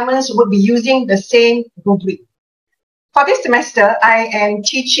assignments would be using the same rubric. For this semester, I am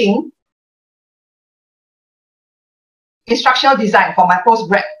teaching instructional design for my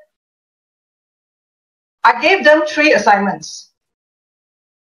postgrad. I gave them 3 assignments.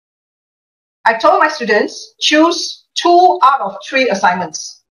 I told my students, choose 2 out of 3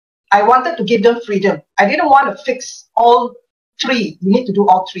 assignments. I wanted to give them freedom. I didn't want to fix all 3. You need to do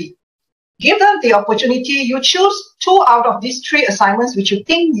all 3. Give them the opportunity. You choose 2 out of these 3 assignments which you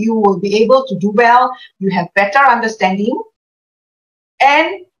think you will be able to do well, you have better understanding.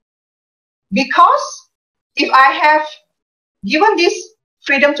 And because if I have given this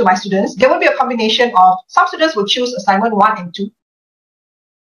freedom to my students, there will be a combination of some students will choose assignment 1 and 2.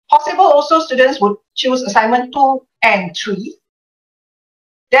 Possible also students would choose assignment 2 and 3.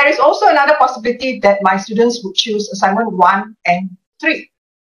 There is also another possibility that my students would choose assignment 1 and 3.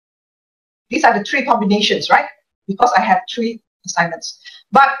 These are the 3 combinations, right? Because I have 3 assignments.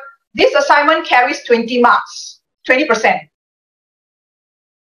 But this assignment carries 20 marks, 20%.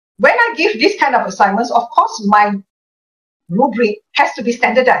 When I give this kind of assignments, of course, my rubric has to be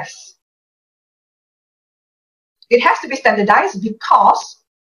standardized. It has to be standardized because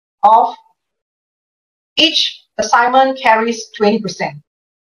of each assignment carries 20%.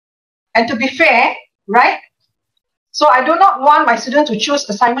 And to be fair, right? So I do not want my student to choose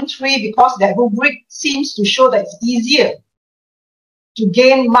assignment 3 because that rubric seems to show that it's easier to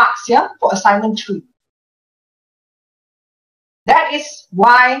gain marks, yeah, for assignment 3. That is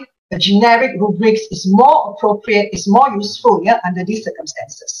why a generic rubrics is more appropriate, is more useful, yeah, under these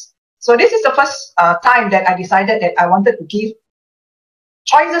circumstances. So this is the first time that I decided that I wanted to give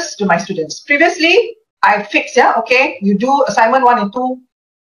choices to my students. Previously, I fixed, yeah, okay, you do assignment 1 and 2,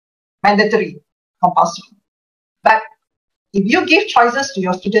 mandatory, compulsory. But if you give choices to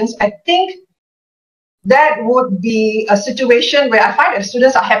your students, I think that would be a situation where I find that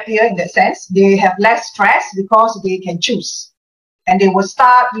students are happier in that sense. They have less stress because they can choose. And they will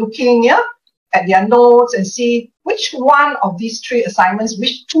start looking, yeah, at their notes and see which one of these 3 assignments,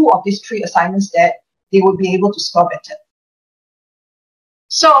 which 2 of these 3 assignments that they will be able to score better.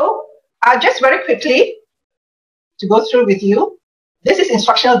 So, just very quickly to go through with you. This is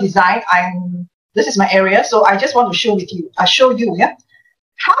instructional design. This is my area, so I just want to show you, yeah,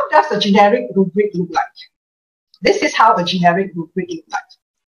 how does a generic rubric look like? This is how a generic rubric looks like.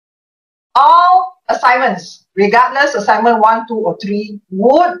 All assignments, regardless assignment 1, 2, or 3,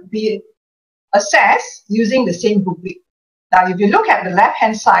 would be assessed using the same rubric. Now, if you look at the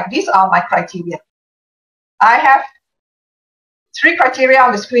left-hand side, these are my criteria. I have 3 criteria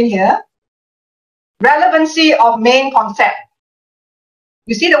on the screen here. Relevancy of main concept.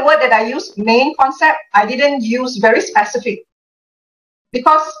 You see the word that I use, main concept? I didn't use very specific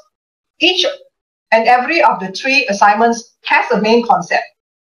because each and every of the 3 assignments has a main concept,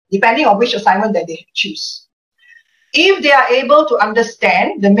 depending on which assignment that they choose. If they are able to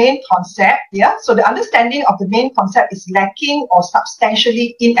understand the main concept, yeah, so the understanding of the main concept is lacking or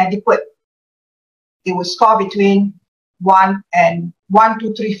substantially inadequate, they will score between 1 and 1,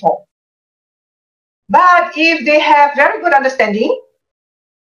 2, 3, 4. But if they have very good understanding,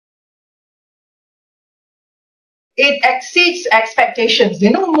 it exceeds expectations. They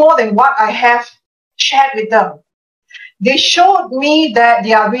know more than what I have shared with them. They showed me that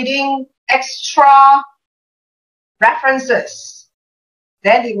they are reading extra references.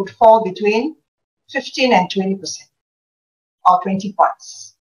 Then it would fall between 15 and 20% or 20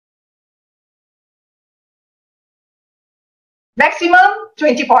 points. Maximum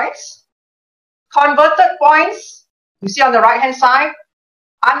 20 points. Converted points, you see on the right hand side,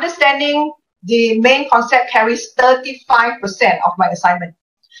 understanding the main concept carries 35% of my assignment.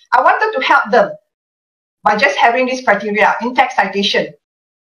 I wanted to help them by just having this criteria, in-text citation.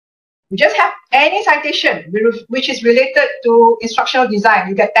 You just have any citation which is related to instructional design,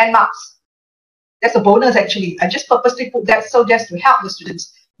 you get 10 marks. That's a bonus actually. I just purposely put that so just to help the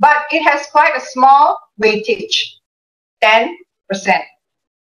students. But it has quite a small weightage, 10%.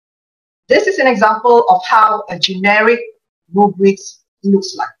 This is an example of how a generic rubrics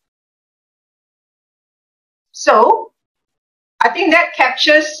looks like. So, I think that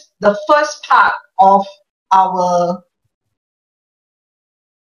captures the first part of our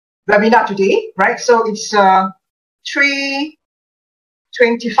webinar today, right? So it's 3:25,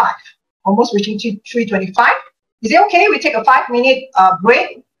 almost reaching 3:25. Is it okay? We take a 5-minute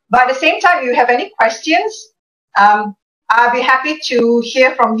break. But at the same time, if you have any questions, I'll be happy to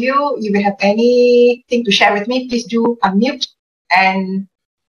hear from you. If you have anything to share with me, please do unmute and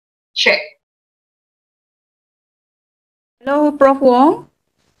share. Hello, Prof. Wong.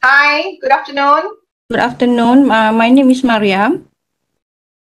 Hi, good afternoon. Good afternoon. My name is Mariam.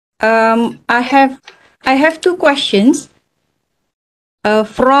 I have 2 questions.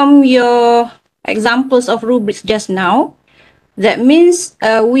 From your examples of rubrics just now, that means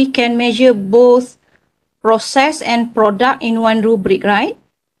we can measure both process and product in one rubric, right?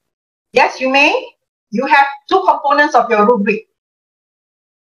 Yes, you may. You have two components of your rubric.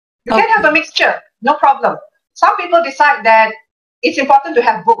 You can have a mixture, no problem. Some people decide that it's important to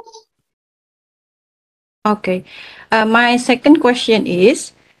have both. Okay. My second question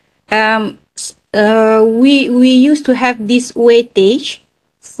is, we used to have this weightage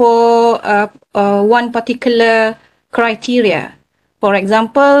for one particular criteria. For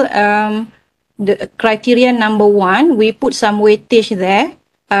example, the criteria number 1, we put some weightage there.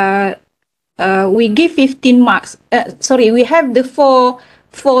 We give 15 marks. We have the four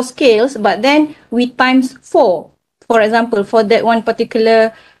scales, but then we times 4. For example, for that one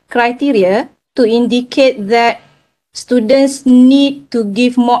particular criteria, to indicate that students need to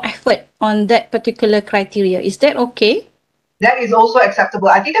give more effort on that particular criteria. Is that okay? That is also acceptable.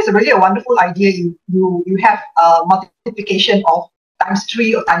 I think that's really a wonderful idea. You have multiplication of times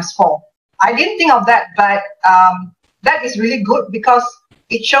 3 or times 4. I didn't think of that, but that is really good because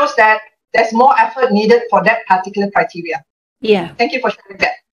it shows that there's more effort needed for that particular criteria. Yeah. Thank you for sharing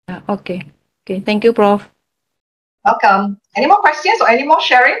that. Okay. Thank you, Prof. Welcome. Any more questions or any more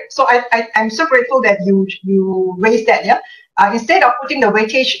sharing? So I'm so grateful that you raised that. Yeah. Instead of putting the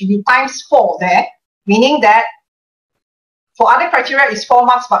weightage, you times 4 there, meaning that for other criteria is 4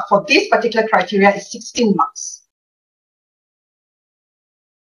 marks, but for this particular criteria is 16 marks.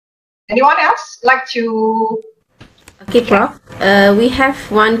 Anyone else like to? Okay, Prof. We have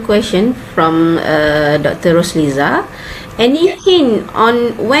one question from Dr. Rosliza. Any hint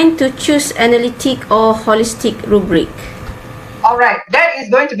on when to choose analytic or holistic rubric? All right, that is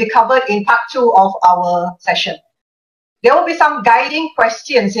going to be covered in part 2 of our session. There will be some guiding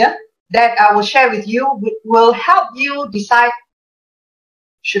questions here that I will share with you, which will help you decide,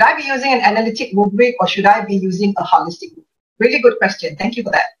 should I be using an analytic rubric or should I be using a holistic rubric? Really good question. Thank you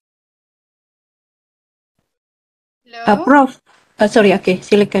for that. Hello. Prof. Okay,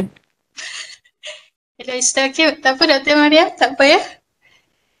 silakan. Hello, is that okay? Tak apa, Dr. Maria? Tak apa ya?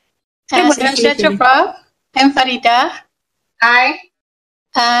 Salam sejahtera, Prof. I'm Farida. Hi.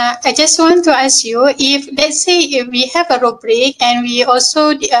 I just want to ask you, if let's say if we have a rubric and we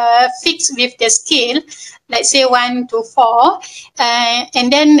also fix with the scale, let's say 1 to 4,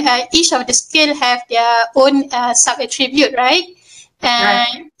 and then each of the scale have their own sub-attribute, right?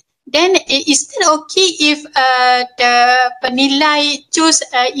 Right. Then is it okay if the penilai choose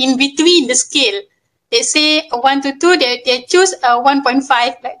in between the scale? They say 1 to 2, they choose 1.5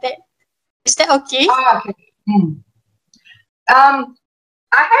 like that. Is that okay? Okay.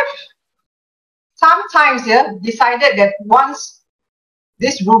 I have sometimes decided that once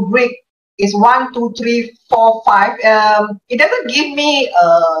this rubric is 1, 2, 3, 4, 5, it doesn't give me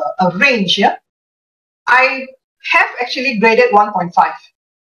a range. Yeah? I have actually graded 1.5.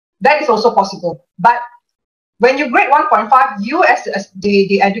 That is also possible. But when you grade 1.5, you as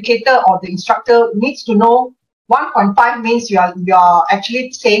the educator or the instructor needs to know 1.5 means you are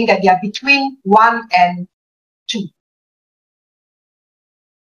actually saying that they are between 1 and 2.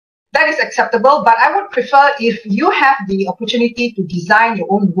 That is acceptable, but I would prefer if you have the opportunity to design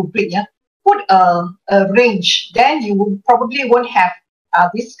your own rubric, put a range, then you probably won't have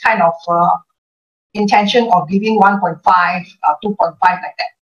this kind of intention of giving 1.5, 2.5 like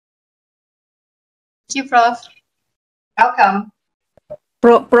that. Thank you, Prof. Welcome.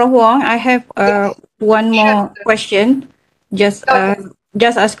 Prof Wong, I have one more question. Just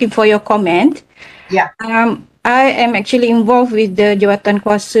asking for your comment. Yeah. I am actually involved with the Jawatan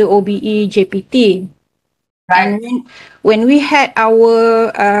Kuasa OBE JPT. Right. And when we had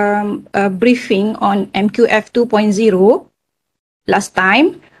our briefing on MQF 2.0 last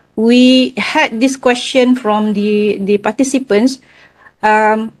time, we had this question from the participants.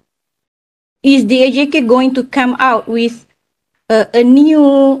 Is the AJK going to come out with a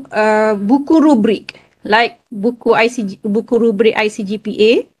new buku rubric, like buku rubric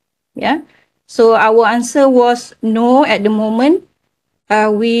ICGPA? Yeah. So our answer was no at the moment.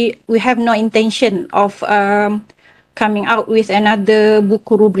 We have no intention of coming out with another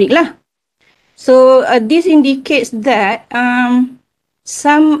buku rubric lah. So this indicates that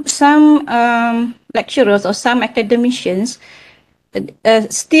some lecturers or some academicians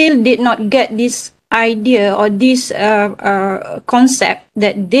still did not get this idea or this concept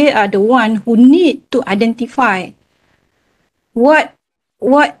that they are the one who need to identify what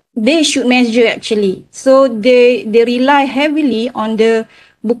they should measure actually. So they rely heavily on the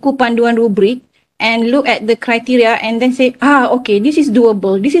buku panduan rubric and look at the criteria and then say, okay, this is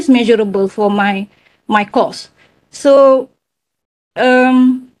doable, this is measurable for my course. So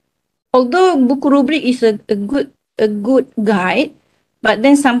although buku rubric is a good guide, but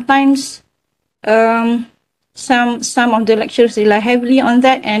then sometimes some of the lecturers rely heavily on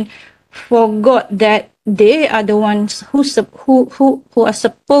that, and forgot that they are the ones who are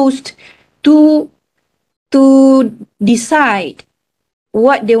supposed to decide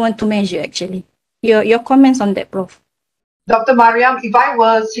what they want to measure actually. Your comments on that, Prof. Dr. Mariam, if I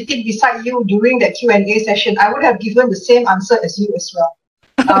were sitting beside you during that Q&A session, I would have given the same answer as you as well.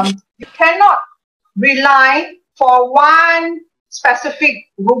 You cannot rely for one specific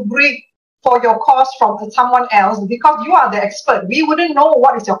rubric for your course from someone else because you are the expert. We wouldn't know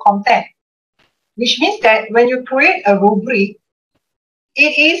what is your content, which means that when you create a rubric,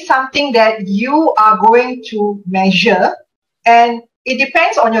 it is something that you are going to measure and it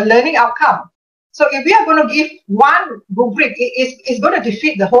depends on your learning outcome. So if we are going to give one rubric, it's going to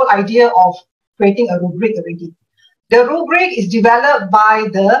defeat the whole idea of creating a rubric already. The rubric is developed by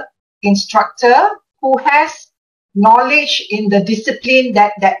the instructor who has knowledge in the discipline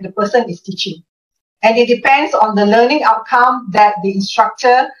that the person is teaching. And it depends on the learning outcome that the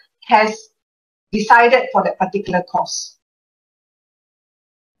instructor has decided for that particular course.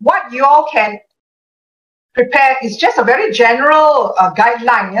 What you all can prepare is just a very general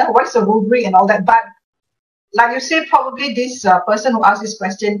guideline, yeah? What is a rubric and all that. But like you said, probably this person who asked this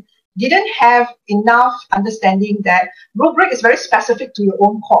question didn't have enough understanding that rubric is very specific to your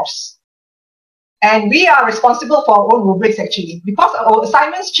own course. And we are responsible for our own rubrics actually, because our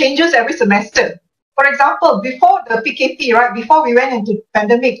assignments changes every semester. For example, before the PKP, right, before we went into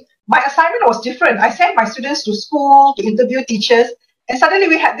pandemic, my assignment was different. I sent my students to school to interview teachers, and suddenly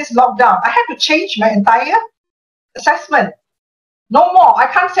we had this lockdown. I had to change my entire assessment. No more. I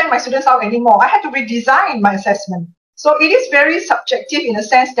can't send my students out anymore. I had to redesign my assessment. So it is very subjective in a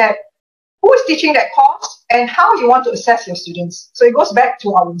sense that who is teaching that course and how you want to assess your students. So it goes back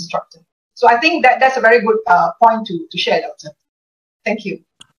to our instructor. So I think that's a very good point to share, Doctor. Thank you.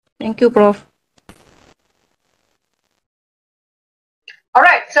 Thank you, Prof. All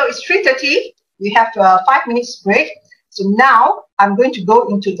right, so it's 3:30. We have a 5 minutes break. So now I'm going to go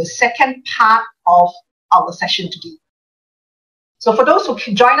into the second part of our session today. So for those who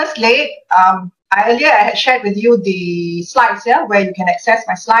join us late, earlier I had shared with you the slides here where you can access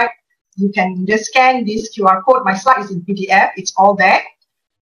my slide. You can just scan this QR code. My slide is in PDF. It's all there.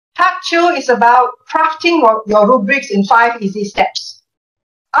 Part 2 is about crafting your rubrics in 5 easy steps.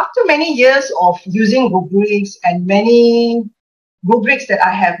 After many years of using rubrics and many rubrics that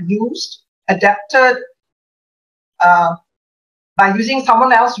I have used, adapted by using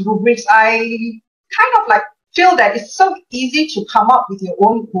someone else's rubrics, I kind of like feel that it's so easy to come up with your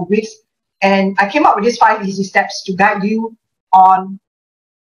own rubrics. And I came up with these 5 easy steps to guide you on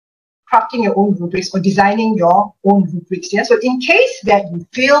crafting your own rubrics or designing your own rubrics. Yeah? So in case that you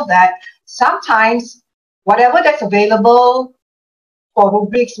feel that sometimes whatever that's available for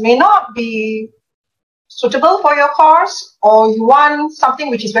rubrics may not be suitable for your course, or you want something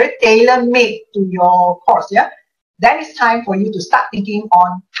which is very tailor-made to your course, yeah, then it's time for you to start thinking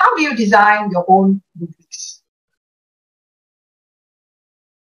on how do you design your own rubrics.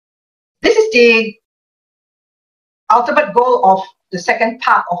 This is the ultimate goal of the second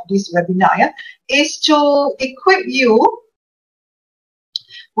part of this webinar, yeah, is to equip you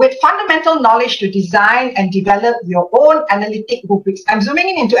with fundamental knowledge to design and develop your own analytic rubrics. I'm zooming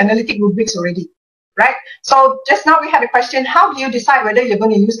in into analytic rubrics already, right? So just now we had a question, how do you decide whether you're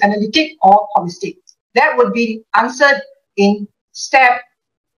going to use analytic or holistic? That would be answered in step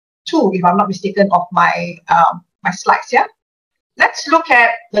 2, if I'm not mistaken, of my my slides, yeah? Let's look at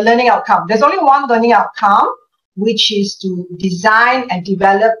the learning outcome. There's only one learning outcome, which is to design and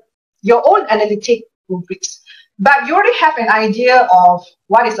develop your own analytic rubrics. But you already have an idea of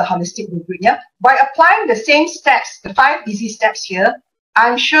what is a holistic rubric, yeah? By applying the same steps, the 5 easy steps here,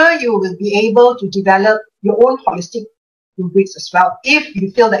 I'm sure you will be able to develop your own holistic rubrics as well, if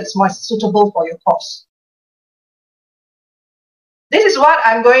you feel that it's more suitable for your course. This is what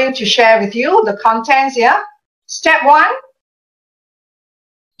I'm going to share with you, the contents here. Step 1,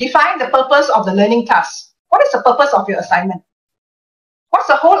 define the purpose of the learning task. What is the purpose of your assignment? What's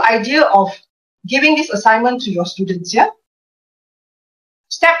the whole idea of giving this assignment to your students here?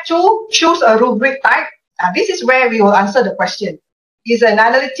 Step 2, choose a rubric type. This is where we will answer the question. Is an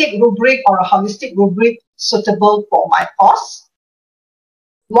analytic rubric or a holistic rubric suitable for my course?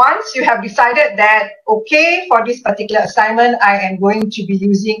 Once you have decided that, okay, for this particular assignment, I am going to be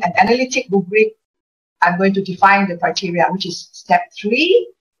using an analytic rubric, I'm going to define the criteria, which is step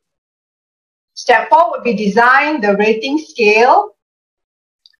 3. Step 4 would be design the rating scale.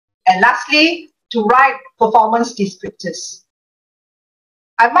 And lastly, to write performance descriptors.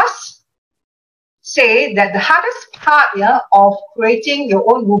 I must say that the hardest part here of creating your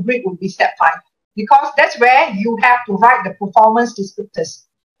own rubric would be step 5, because that's where you have to write the performance descriptors.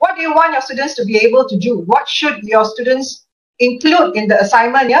 What do you want your students to be able to do? What should your students include in the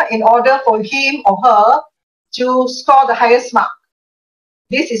assignment, yeah, in order for him or her to score the highest mark?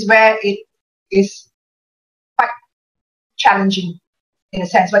 This is where it is quite challenging in a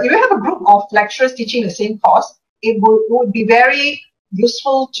sense. But if you have a group of lecturers teaching the same course, it would be very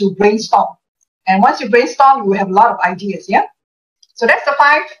useful to brainstorm. And once you brainstorm, you have a lot of ideas, yeah? So that's the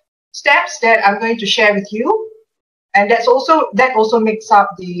 5 steps that I'm going to share with you. And that also makes up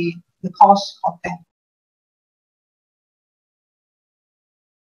the course of them.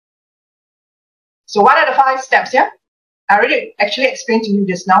 So what are the 5 steps, yeah? I already actually explained to you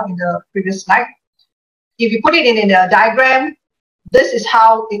just now in the previous slide. If you put it in a diagram, this is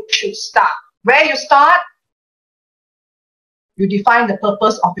how it should start. Where you start, you define the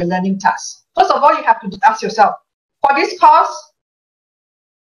purpose of your learning task. First of all, you have to ask yourself, for this course,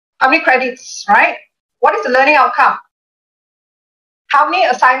 how many credits, right? What is the learning outcome? How many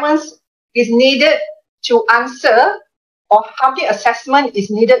assignments is needed to answer, or how many assessment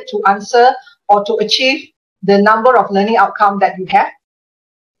is needed to answer or to achieve the number of learning outcome that you have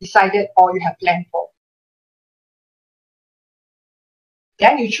decided or you have planned for?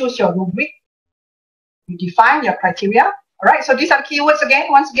 Then you choose your rubric. You define your criteria. All right, so these are keywords again,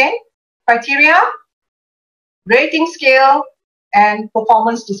 once again. Criteria, rating scale, and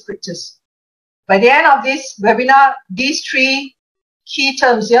performance descriptors. By the end of this webinar, these 3 key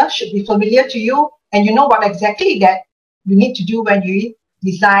terms here should be familiar to you, and you know what exactly that you need to do when you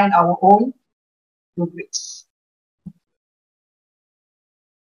design our own rubrics.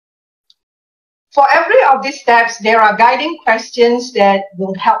 For every of these steps, there are guiding questions that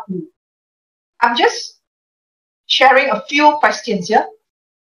will help you. I'm just sharing a few questions here.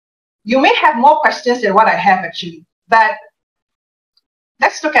 You may have more questions than what I have actually, but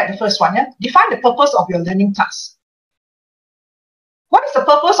let's look at the first one. Yeah? Define the purpose of your learning task. What is the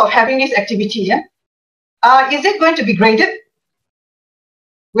purpose of having this activity? Yeah? Is it going to be graded?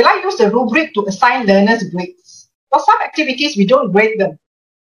 Will I use the rubric to assign learners grades? For some activities, we don't grade them.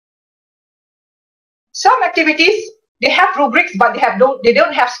 Some activities, they have rubrics, but they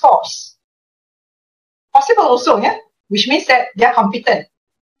don't have scores. Possible also, yeah? Which means that they are competent.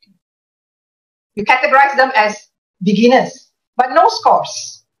 You categorize them as beginners, but no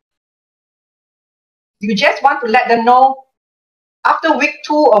scores. You just want to let them know after week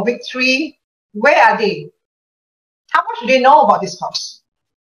 2 or week 3, where are they? How much do they know about this course?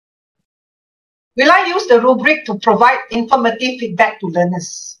 Will I use the rubric to provide informative feedback to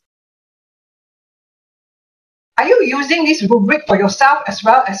learners? Are you using this rubric for yourself as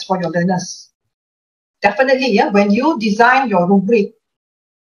well as for your learners? Definitely, yeah. When you design your rubric,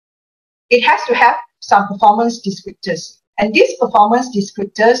 it has to have some performance descriptors. And these performance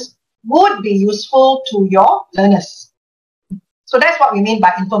descriptors would be useful to your learners. So that's what we mean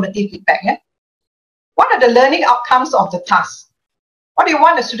by informative feedback. Yeah? What are the learning outcomes of the task? What do you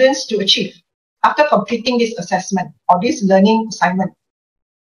want the students to achieve after completing this assessment or this learning assignment?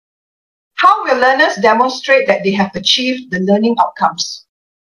 How will learners demonstrate that they have achieved the learning outcomes?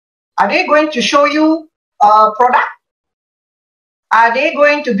 Are they going to show you a product? Are they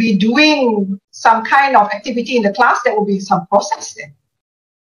going to be doing some kind of activity in the class? That will be some process then.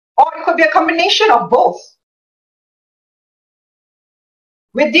 Or it could be a combination of both.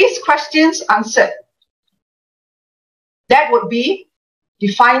 With these questions answered, that would be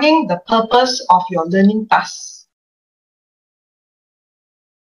defining the purpose of your learning task.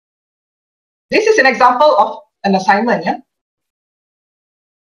 This is an example of an assignment. Yeah?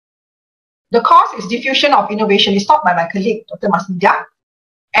 The course is Diffusion of Innovation. It's taught by my colleague, Dr. Masnida.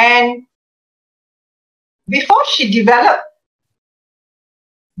 And before she developed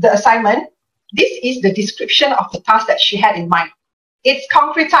the assignment, this is the description of the task that she had in mind. It's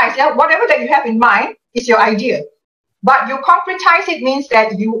concretized. Yeah? Whatever that you have in mind is your idea. But you concretize it means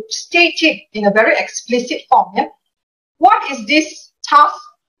that you state it in a very explicit form. Yeah? What is this task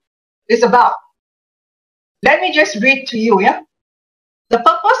is about? Let me just read to you. Yeah? The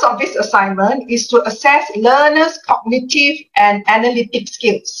purpose of this assignment is to assess learners' cognitive and analytic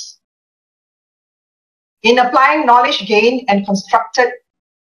skills in applying knowledge gained and constructed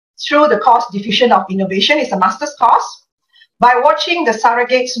through the course Diffusion of Innovation. It's a master's course by watching the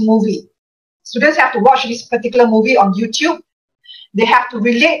Surrogates movie. Students have to watch this particular movie on YouTube. They have to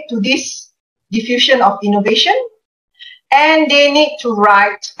relate to this Diffusion of Innovation, and they need to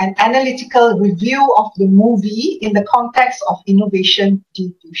write an analytical review of the movie in the context of innovation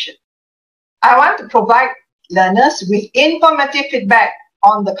diffusion. I want to provide learners with informative feedback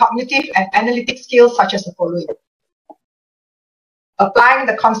on the cognitive and analytic skills such as the following. Applying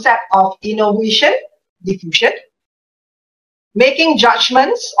the concept of innovation diffusion, making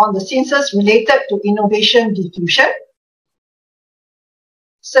judgments on the sciences related to innovation diffusion,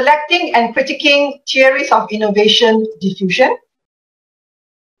 selecting and critiquing theories of innovation diffusion,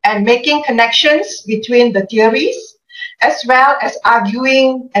 and making connections between the theories, as well as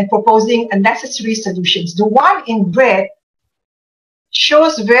arguing and proposing necessary solutions. The one in red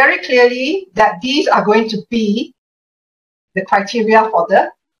shows very clearly that these are going to be the criteria for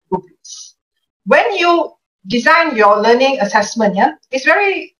the rubrics. When you design your learning assessment, it's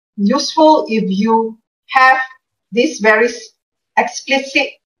very useful if you have this very explicit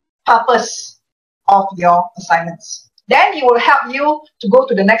purpose of your assignments. Then it will help you to go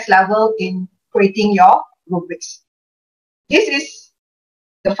to the next level in creating your rubrics. This is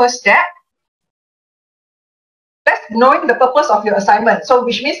the first step. That's knowing the purpose of your assignment. So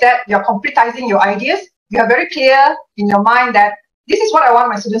which means that you're concretizing your ideas. You are very clear in your mind that this is what I want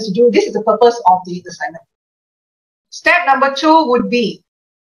my students to do. This is the purpose of the assignment. Step number 2 would be,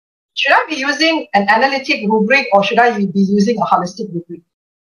 should I be using an analytic rubric or should I be using a holistic rubric?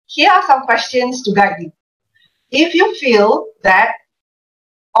 Here are some questions to guide you. If you feel that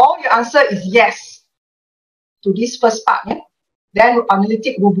all your answer is yes to this first part, then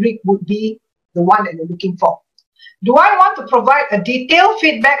analytic rubric would be the one that you're looking for. Do I want to provide a detailed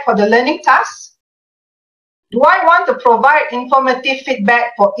feedback for the learning task? Do I want to provide informative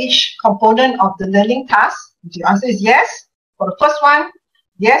feedback for each component of the learning task? If your answer is yes for the first one,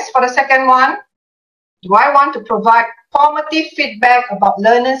 yes for the second one. Do I want to provide formative feedback about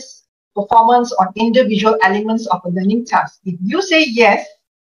learners' performance on individual elements of a learning task? If you say yes,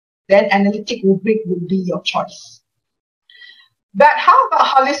 then analytic rubric would be your choice. But how about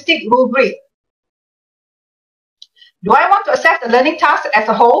holistic rubric? Do I want to assess the learning task as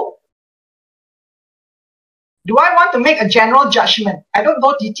a whole? Do I want to make a general judgment? I don't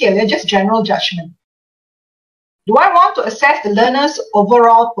go detail, just general judgment. Do I want to assess the learner's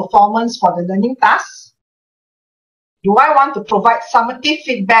overall performance for the learning task? Do I want to provide summative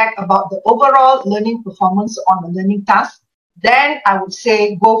feedback about the overall learning performance on the learning task? Then I would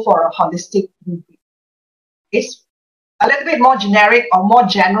say go for a holistic rubric. It's a little bit more generic or more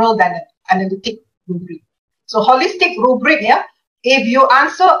general than an analytic rubric. So holistic rubric, if you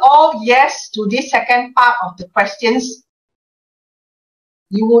answer all yes to this second part of the questions,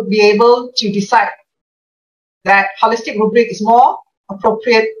 you would be able to decide that holistic rubric is more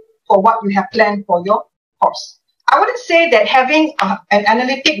appropriate for what you have planned for your course. I wouldn't say that having an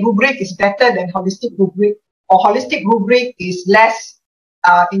analytic rubric is better than holistic rubric, or holistic rubric is less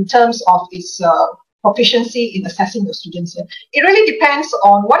in terms of its proficiency in assessing your students. It really depends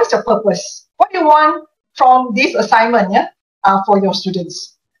on what is your purpose. What do you want from this assignment for your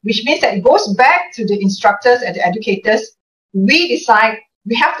students? Which means that it goes back to the instructors and the educators. We decide,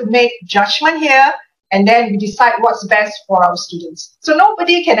 we have to make judgment here, and then we decide what's best for our students. So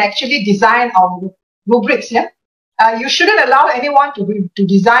nobody can actually design our rubrics. You shouldn't allow anyone to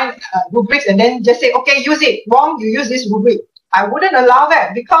design rubrics and then just say, okay, use it. Wong, you use this rubric. I wouldn't allow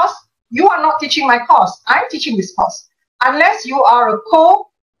that because you are not teaching my course. I'm teaching this course. Unless you are a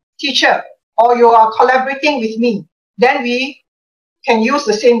co-teacher or you are collaborating with me, then we can use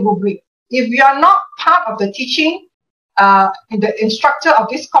the same rubric. If you are not part of the teaching, the instructor of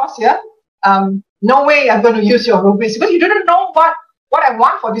this course here, no way I'm going to use your rubrics because you don't know what I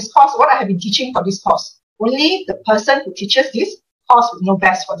want for this course, what I have been teaching for this course. Only the person who teaches this course will know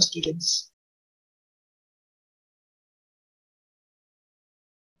best for the students.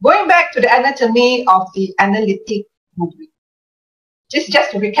 Going back to the anatomy of the analytic rubric.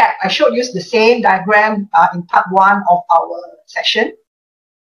 Just to recap, I showed you the same diagram in part 1 of our session.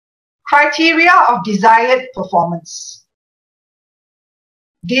 Criteria of desired performance.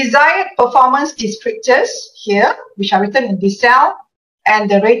 Desired performance descriptors here, which are written in this cell, and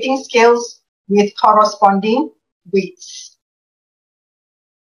the rating scales with corresponding weights.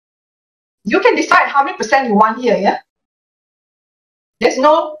 You can decide how many % you want here, There's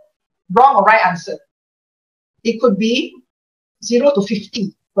no wrong or right answer. It could be 0 to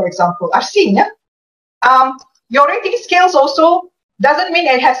 50, for example. I've seen, your rating scales also doesn't mean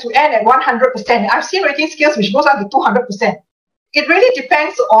it has to end at 100%. I've seen rating scales which goes up to 200%. It really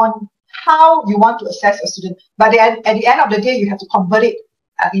depends on how you want to assess a student. But at the end of the day, you have to convert it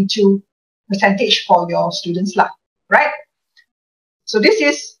into percentage for your students' life, right? So this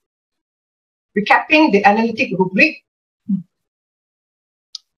is recapping the analytic rubric.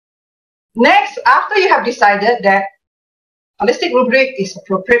 Next, after you have decided that holistic rubric is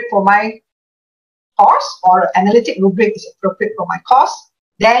appropriate for my course or analytic rubric is appropriate for my course,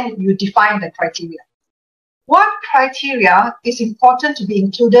 then you define the criteria. What criteria is important to be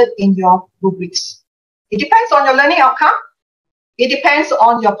included in your rubrics? It depends on your learning outcome. It depends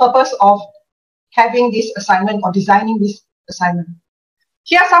on your purpose of having this assignment or designing this assignment.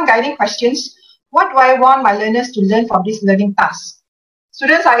 Here are some guiding questions. What do I want my learners to learn from this learning task?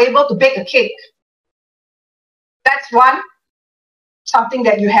 Students are able to bake a cake. That's something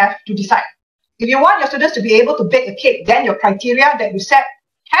that you have to decide. If you want your students to be able to bake a cake, then your criteria that you set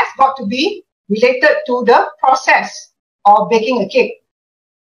has got to be related to the process of baking a cake.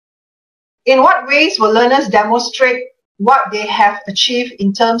 In what ways will learners demonstrate what they have achieved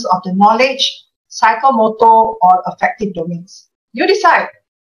in terms of the knowledge, psychomotor, or affective domains? You decide.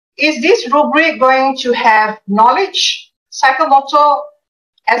 Is this rubric going to have knowledge, psychomotor,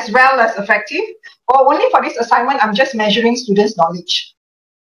 as well as affective? Or only for this assignment, I'm just measuring students' knowledge?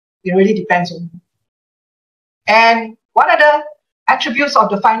 It really depends on you. And what are the attributes of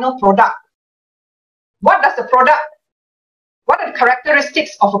the final product? What are the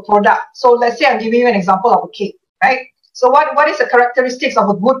characteristics of a product? So let's say I'm giving you an example of a cake, right? So what is the characteristics of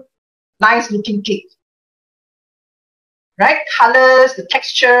a good, nice looking cake? Right? Colors, the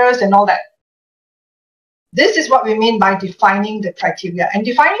textures, and all that. This is what we mean by defining the criteria. And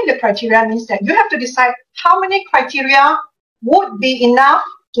defining the criteria means that you have to decide how many criteria would be enough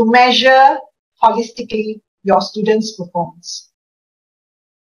to measure holistically your students' performance.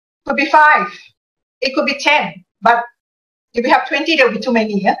 It could be 5, it could be 10, but if we have 20, there will be too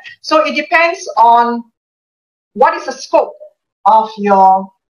many. Yeah? So it depends on what is the scope of your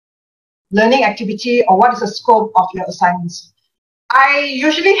learning activity or what is the scope of your assignments. I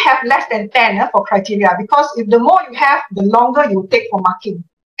usually have less than 10 for criteria, because if the more you have, the longer you take for marking.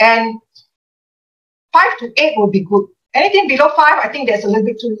 And 5 to 8 would be good. Anything below 5, I think that's a little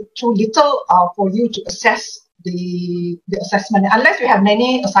bit too little for you to assess the assessment, unless you have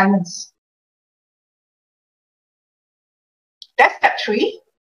many assignments. That's step 3.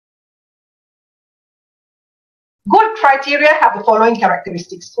 Good criteria have the following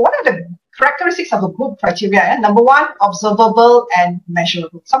characteristics. So what are the characteristics of a good criteria? Number 1, observable and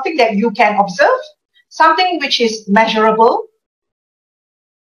measurable. Something that you can observe, something which is measurable,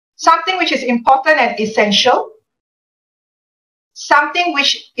 something which is important and essential, something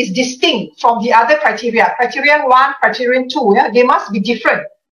which is distinct from the other criteria. Criterion 1, criterion 2, they must be different.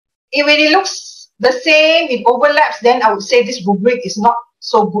 If it looks the same, it overlaps, then I would say this rubric is not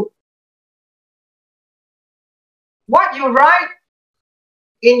so good. What you write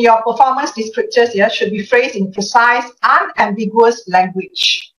in your performance descriptors should be phrased in precise, unambiguous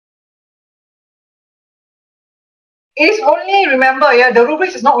language. It is only, remember, the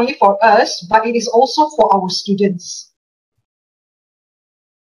rubrics is not only for us, but it is also for our students.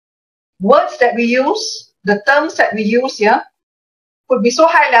 Words that we use, the terms that we use here, could be so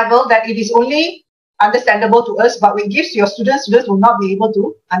high level that it is only understandable to us, but when it gives to your students, students will not be able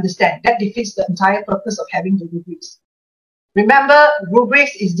to understand. That defeats the entire purpose of having the rubrics. Remember,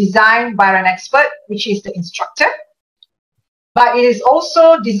 rubrics is designed by an expert, which is the instructor, but it is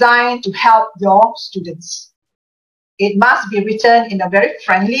also designed to help your students. It must be written in a very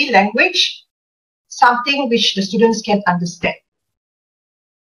friendly language, something which the students can understand.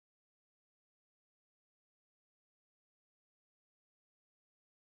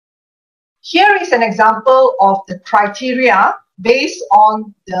 Here is an example of the criteria based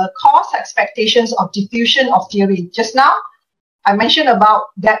on the course expectations of diffusion of theory. Just now, I mentioned about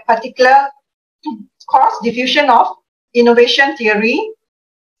that particular course, diffusion of innovation theory.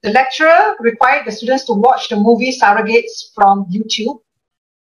 The lecturer required the students to watch the movie Surrogates from YouTube.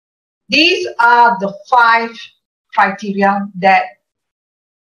 These are the 5 criteria that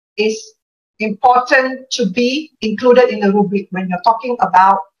is important to be included in the rubric when you're talking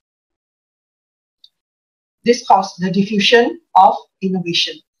about this course, the diffusion of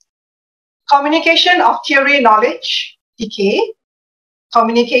innovation. Communication of theory knowledge, TK.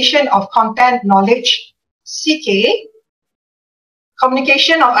 Communication of content knowledge, CK.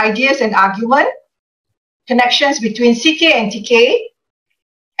 Communication of ideas and argument, connections between CK and TK,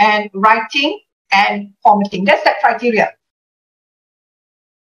 and writing and formatting. That's that criteria.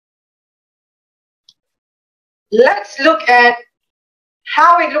 Let's look at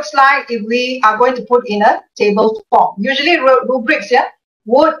how it looks like if we are going to put in a table form. Usually rubrics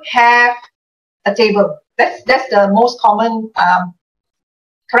would have a table. That's the most common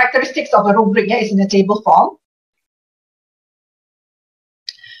characteristics of a rubric is in a table form.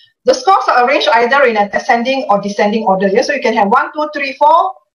 The scores are arranged either in an ascending or descending order. So you can have 1, 2, 3,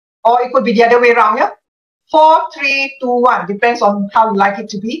 4, or it could be the other way around. 4, 3, 2, 1. Depends on how you like it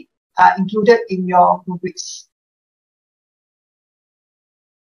to be included in your rubrics.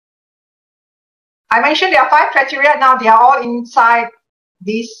 I mentioned there are 5 criteria. Now they are all inside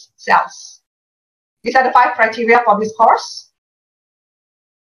these cells. These are the 5 criteria for this course.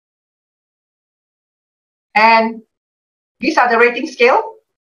 And these are the rating scale,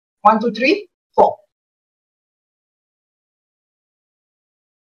 1, 2, 3, 4.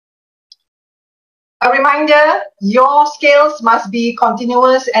 A reminder, your scales must be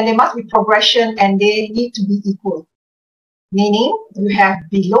continuous and they must be progression and they need to be equal. Meaning you have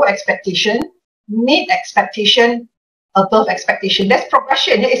below expectation, mid expectation, above expectation. That's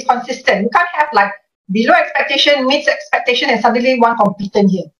progression. It is consistent. You can't have like below expectation, mid expectation, and suddenly one competent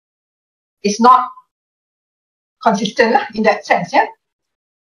here. It's not consistent in that sense. Yeah.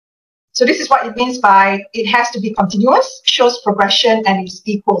 So this is what it means by it has to be continuous, shows progression, and is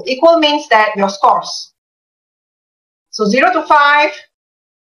equal. Equal means that your scores. So 0 to 5,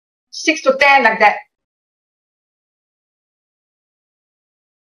 6 to 10, like that.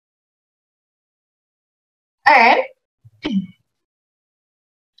 And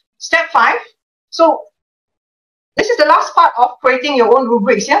step 5. So this is the last part of creating your own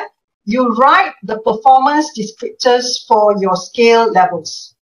rubrics. Yeah, you write the performance descriptors for your scale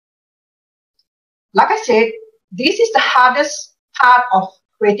levels. Like I said, this is the hardest part of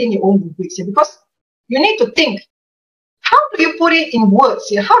creating your own rubrics, because you need to think, how do you put it in words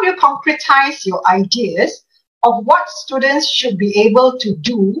here? How do you concretize your ideas of what students should be able to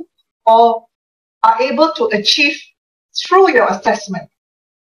do or are able to achieve through your assessment?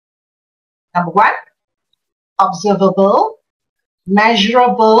 Number 1, observable,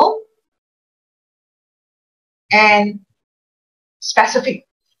 measurable, and specific.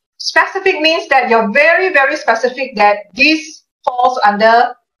 Specific means that you're very, very specific that this falls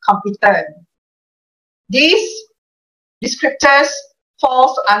under competent. These descriptors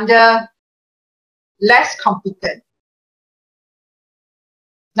falls under less competent.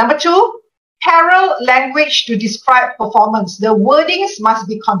 Number 2, parallel language to describe performance. The wordings must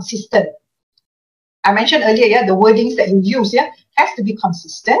be consistent. I mentioned earlier, yeah, the wordings that you use, yeah, has to be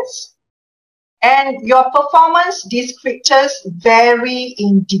consistent. And your performance descriptors vary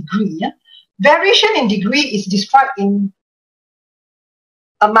in degree. Yeah? Variation in degree is described in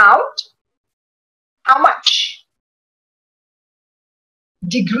amount, how much,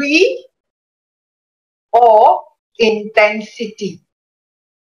 degree, or intensity.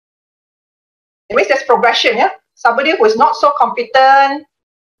 It means there's progression. Yeah? Somebody who is not so competent,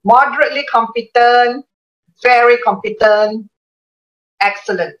 moderately competent, very competent,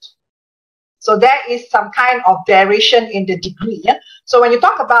 excellent. So there is some kind of variation in the degree. Yeah? So when you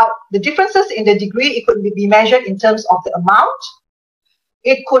talk about the differences in the degree, it could be measured in terms of the amount.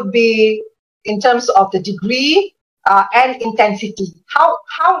 It could be in terms of the degree and intensity. How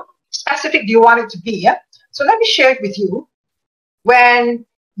specific do you want it to be? Yeah? So let me share it with you. When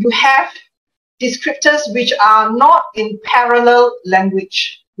you have descriptors which are not in parallel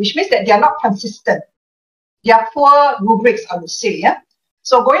language, which means that they are not consistent. They are poor rubrics, I would say. Yeah?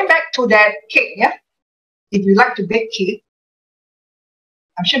 So going back to that cake, yeah, if you like to bake cake,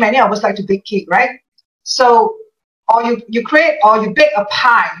 I'm sure many of us like to bake cake, right? So, or you create or you bake a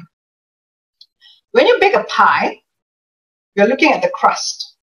pie. When you bake a pie, you're looking at the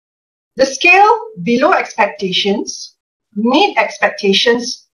crust. The scale below expectations, mid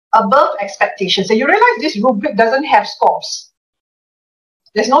expectations, above expectations. So you realize this rubric doesn't have scores.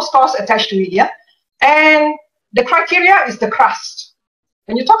 There's no scores attached to it, yeah? And the criteria is the crust.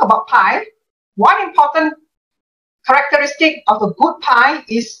 When you talk about pie, one important characteristic of a good pie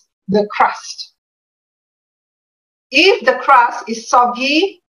is the crust. If the crust is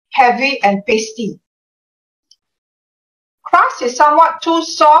soggy, heavy, and pasty, crust is somewhat too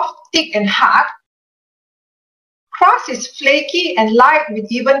soft, thick, and hard, crust is flaky and light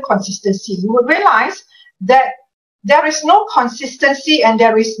with even consistency, you will realize that there is no consistency and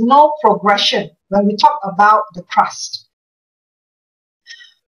there is no progression when we talk about the crust.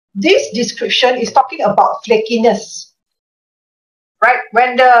 This description is talking about flakiness, right?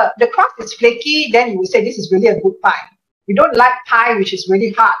 When the crust is flaky, then you will say this is really a good pie. You don't like pie which is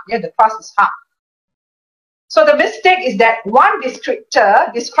really hard. Yeah, the crust is hard. So the mistake is that one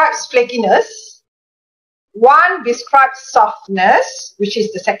descriptor describes flakiness, one describes softness, which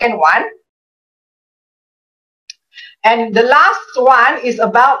is the second one, and the last one is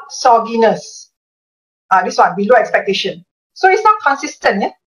about sogginess. This one, below expectation. So it's not consistent.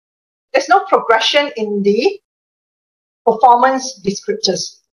 Yeah? There's no progression in the performance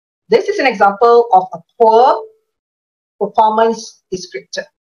descriptors. This is an example of a poor performance descriptor.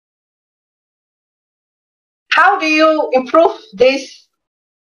 How do you improve these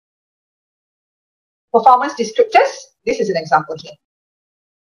performance descriptors? This is an example here.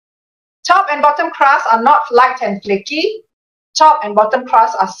 Top and bottom crust are not light and flaky. Top and bottom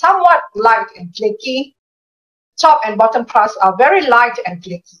crust are somewhat light and flaky. Top and bottom crust are very light and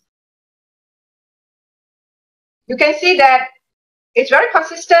flaky. You can see that it's very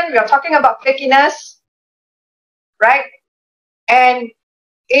consistent. We are talking about flakiness, right? And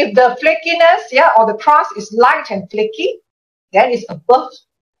if the flakiness, yeah, or the crust is light and flaky, then it's above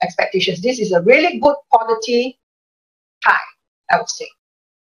expectations. This is a really good quality pie, I would say.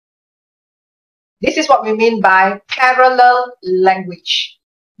 This is what we mean by parallel language.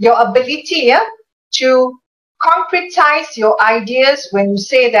 Your ability, yeah, to concretize your ideas when you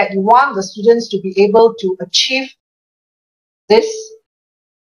say that you want the students to be able to achieve this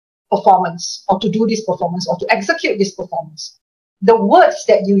performance, or to do this performance, or to execute this performance. The words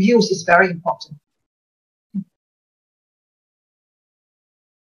that you use is very important.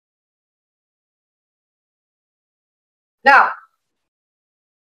 Now,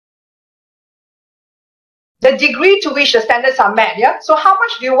 the degree to which the standards are met, yeah? So how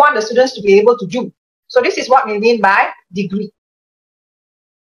much do you want the students to be able to do? So this is what we mean by degree.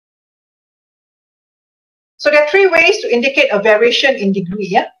 So there are three ways to indicate a variation in degree,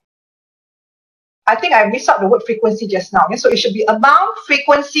 yeah? I think I missed out the word frequency just now, yeah? So it should be amount,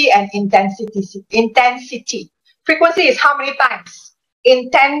 frequency, and intensity. Frequency is how many times.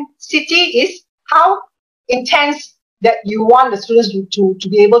 Intensity is how intense that you want the students to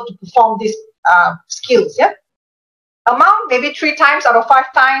be able to perform these skills, yeah? Amount, maybe 3 times out of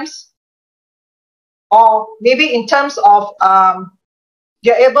 5 times, or maybe in terms of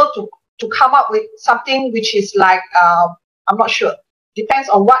you're able to come up with something which is like, I'm not sure, depends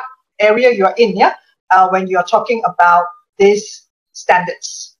on what area you're in, yeah, when you're talking about these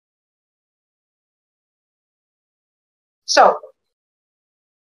standards. So,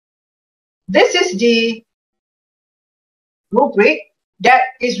 this is the rubric that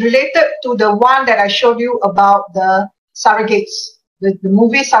is related to the one that I showed you about the surrogates, the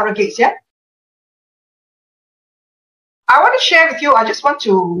movie Surrogates, yeah? I want to share with you, I just want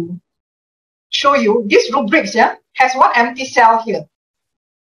to show you, this rubrics, yeah, has one empty cell here.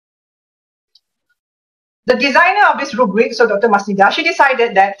 The designer of this rubric, so Dr. Masnida, she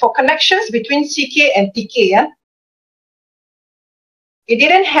decided that for connections between CK and TK, yeah, it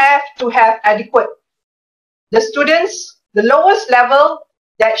didn't have to have adequate. The students, the lowest level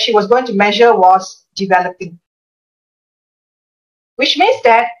that she was going to measure was developing. Which means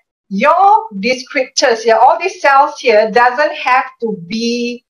that your descriptors, yeah, all these cells here doesn't have to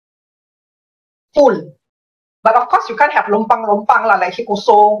be full. But of course, you can't have lompang-lompang lah, like here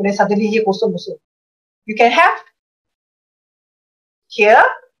kosong, then suddenly here kosong also. You can have here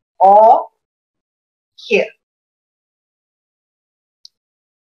or here.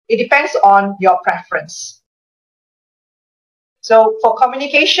 It depends on your preference. So for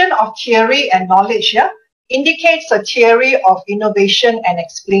communication of theory and knowledge, yeah, indicates a theory of innovation and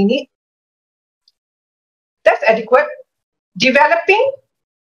explain it. That's adequate. Developing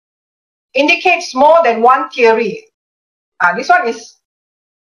indicates more than one theory. This one is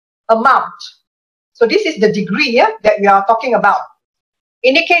amount. So this is the degree, yeah, that we are talking about.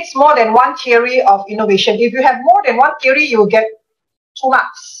 Indicates more than one theory of innovation. If you have more than one theory, you will get 2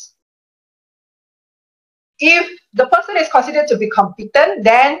 marks. If the person is considered to be competent,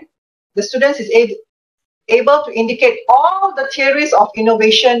 then the student is able to indicate all the theories of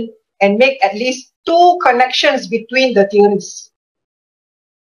innovation and make at least 2 connections between the theories.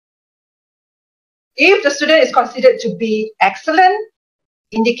 If the student is considered to be excellent,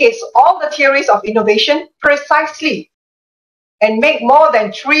 indicates all the theories of innovation precisely and make more than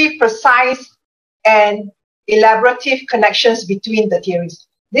 3 precise and elaborative connections between the theories.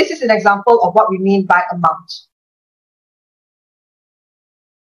 This is an example of what we mean by amount.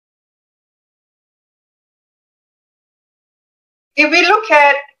 If we look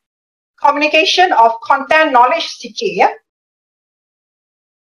at communication of content knowledge CK, yeah?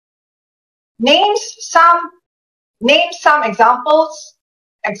 Name some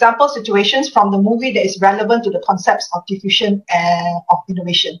example situations from the movie that is relevant to the concepts of diffusion and of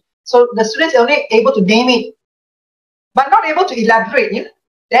innovation. So the students are only able to name it, but not able to elaborate, yeah?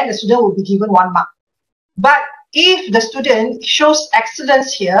 Then the student will be given 1 mark. But if the student shows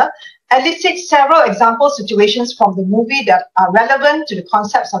excellence here, elicits several example situations from the movie that are relevant to the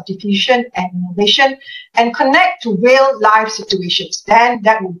concepts of diffusion and innovation and connect to real life situations, then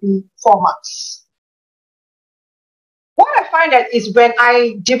that will be 4 marks. What I find that is when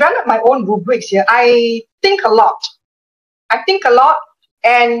I develop my own rubrics here, I think a lot. I think a lot,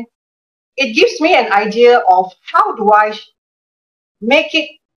 and it gives me an idea of how do I make it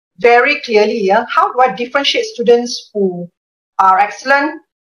very clearly, yeah? How do I differentiate students who are excellent,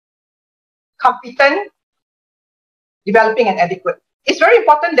 competent, developing, and adequate? It's very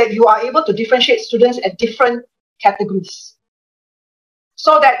important that you are able to differentiate students at different categories.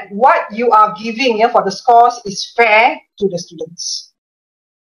 so that what you are giving for the scores is fair to the students.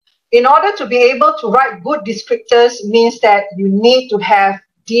 In order to be able to write good descriptors means that you need to have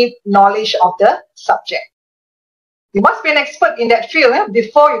deep knowledge of the subject. You must be an expert in that field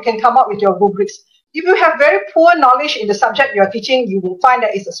before you can come up with your rubrics. If you have very poor knowledge in the subject you are teaching, you will find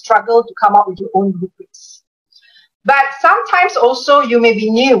that it's a struggle to come up with your own rubrics. But sometimes also you may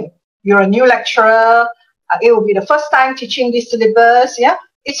be new. You're a new lecturer. It will be the first time teaching this syllabus.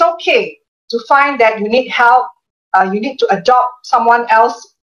 It's okay to find that you need help. You need to adopt someone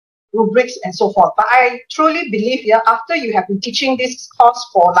else's rubrics and so forth. But I truly believe after you have been teaching this course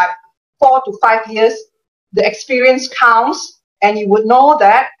for like 4 to 5 years, the experience counts and you would know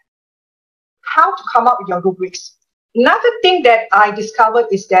that how to come up with your rubrics. Another thing that I discovered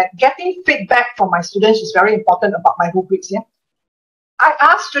is that getting feedback from my students is very important about my rubrics. I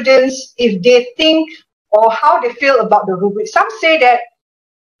ask students if they think or how they feel about the rubric. Some say that,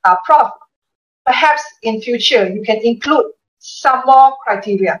 Prof, perhaps in future you can include some more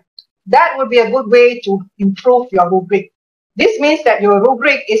criteria. That would be a good way to improve your rubric. This means that your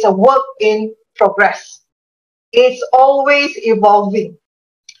rubric is a work in progress. It's always evolving.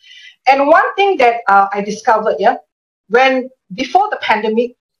 And one thing that I discovered, before the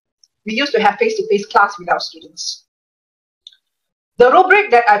pandemic, we used to have face-to-face class with our students. The rubric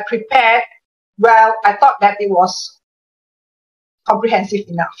that I prepared, well, I thought that it was comprehensive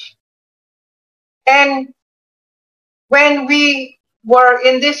enough. And when we were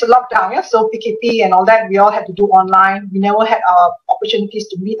in this lockdown, so PKP and all that, we all had to do online. We never had our opportunities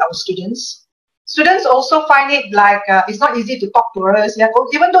to meet our students. Students also find it like it's not easy to talk to us.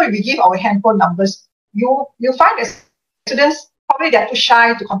 Even though we give our handphone numbers, you find that students probably they're too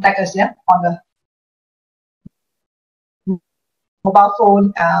shy to contact us on the mobile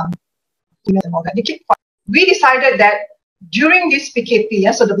phone, email and all that. We decided that during this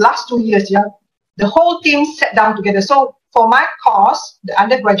PKP, so the last 2 years, the whole team sat down together. So for my course, the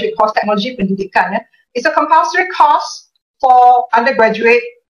undergraduate course, Technology Pendidikan, it's a compulsory course for undergraduate.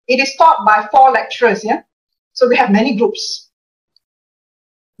 It is taught by 4 lecturers. So we have many groups.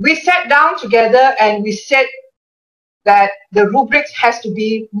 We sat down together and we said that the rubrics has to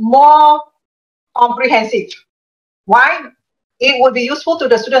be more comprehensive. Why? It would be useful to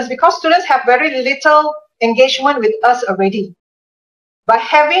the students because students have very little engagement with us already. By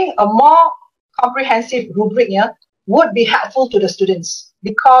having a more comprehensive rubric would be helpful to the students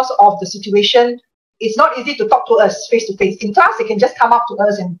because of the situation. It's not easy to talk to us face to face. In class, they can just come up to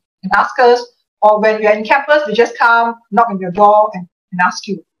us and ask us, or when we are in campus, they just come, knock on your door and ask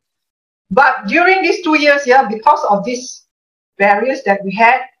you. But during these 2 years, because of these barriers that we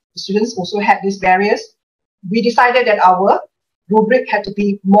had, the students also had these barriers, we decided that our rubric had to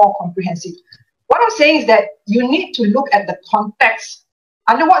be more comprehensive. What I'm saying is that you need to look at the context,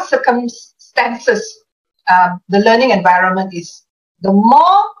 under what circumstances the learning environment is. The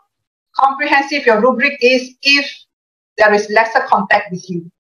more comprehensive your rubric is if there is lesser contact with you.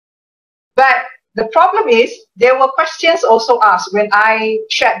 But the problem is there were questions also asked when I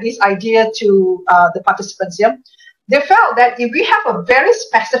shared this idea to the participants here. They felt that if we have a very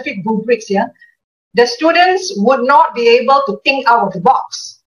specific rubrics here, the students would not be able to think out of the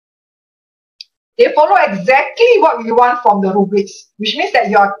box. They follow exactly what we want from the rubrics, which means that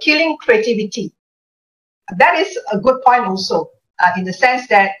you are killing creativity. That is a good point also, in the sense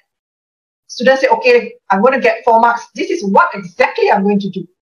that students say, okay, I'm going to get 4 marks. This is what exactly I'm going to do.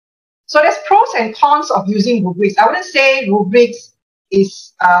 So there's pros and cons of using rubrics. I wouldn't say rubrics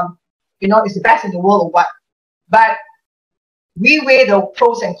is, is the best in the world or what, but we weigh the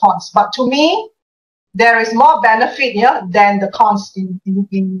pros and cons. But to me, there is more benefit here than the cons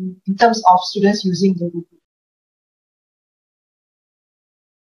in terms of students using the rubric.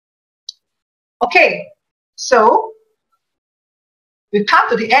 Okay, so we come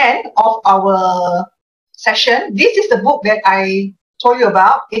to the end of our session. This is the book that I told you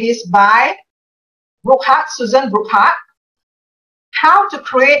about. It is by Susan Brookhart. How to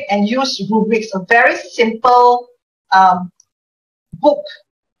Create and Use Rubrics, a very simple book,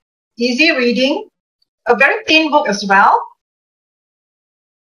 easy reading, a very thin book as well.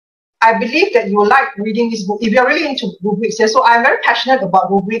 I believe that you will like reading this book if you're really into rubrics. So I'm very passionate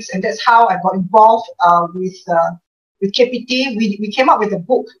about rubrics, and that's how I got involved with KPT. We came up with a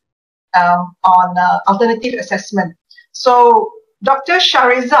book on alternative assessment. So Dr.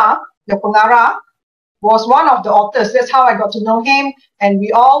 Shariza, the Pengarah, was one of the authors. That's how I got to know him, and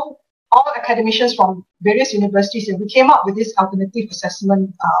we all academicians from various universities, and we came up with this alternative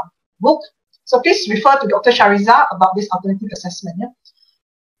assessment book. So please refer to Dr. Shariza about this alternative assessment.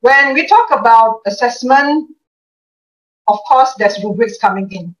 When we talk about assessment, of course, there's rubrics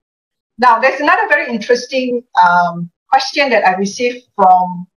coming in. Now, there's another very interesting question that I received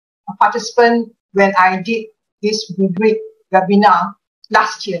from a participant when I did this rubric webinar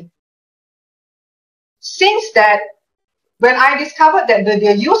last year. Since that, when I discovered that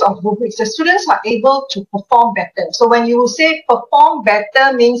the use of rubrics, the students are able to perform better. So when you say perform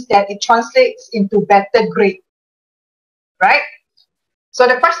better means that it translates into better grade, right? So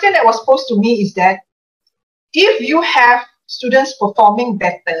the question that was posed to me is that if you have students performing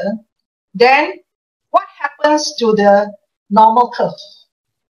better, then what happens to the normal curve?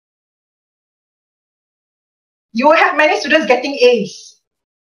 You will have many students getting A's,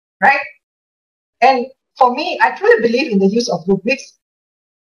 right? And for me, I truly believe in the use of rubrics.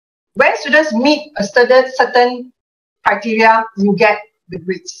 When students meet a certain criteria, you get the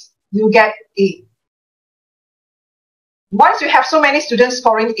grades. You get A. Once you have so many students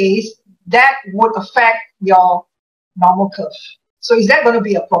scoring A's, that would affect your normal curve. So is that going to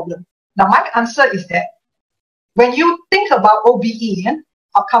be a problem? Now, my answer is that when you think about OBE,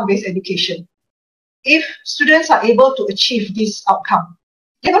 outcome-based education, if students are able to achieve this outcome,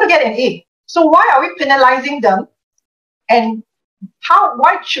 they're going to get an A. So why are we penalizing them? And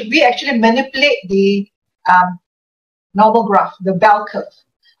why should we actually manipulate the normal graph, the bell curve?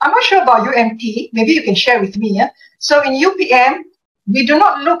 I'm not sure about UMT. Maybe you can share with me. So in UPM, we do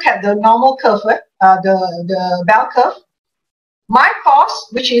not look at the normal curve, the bell curve. My course,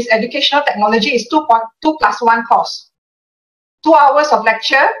 which is educational technology, is 2 plus 1 course. 2 hours of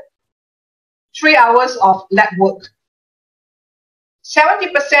lecture, 3 hours of lab work.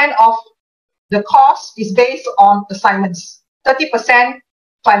 70% of the course is based on assignments, 30%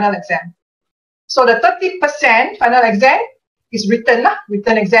 final exam. So the 30% final exam is written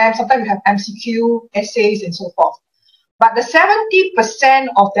exam. Sometimes you have MCQ, essays, and so forth. But the 70%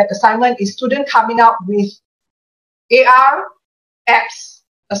 of that assignment is student coming out with AR, FPEPS,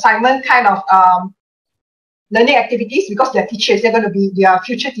 assignment kind of learning activities, because they're teachers, they're going to be their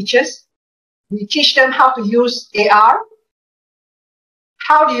future teachers. We teach them how to use AR.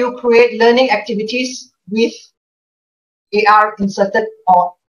 How do you create learning activities with AR inserted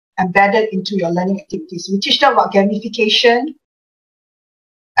or embedded into your learning activities? We teach them about gamification.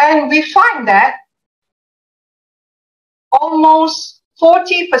 And we find that almost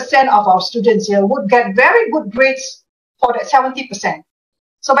 40% of our students here would get very good grades for that 70%.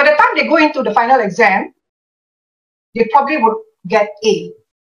 So by the time they go into the final exam, they probably would get A.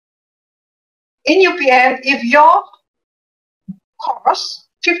 In UPM, if your course,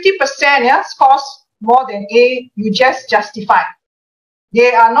 50% scores more than A, you just justify.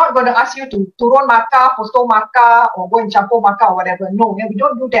 They are not going to ask you to turun markah, posto markah, or go and campur markah or whatever. No, we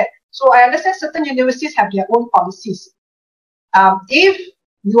don't do that. So I understand certain universities have their own policies. If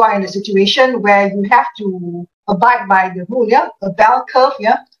you are in a situation where you have to abide by the rule, a bell curve,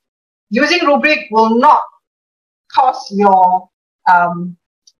 using rubric will not cause your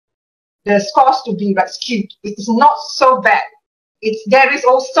the scores to be skewed. It is not so bad. There is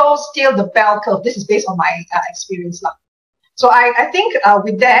also still the bell curve. This is based on my experience now. So I think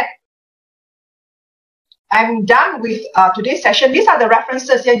with that, I'm done with today's session. These are the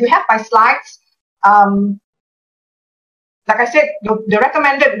references here. You have my slides. Like I said, the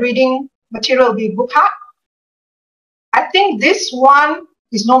recommended reading material will be Book Hub. I think this one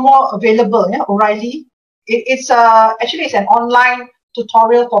is no more available, O'Reilly. Actually, it's an online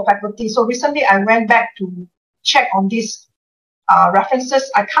tutorial for faculty. So recently I went back to check on these references.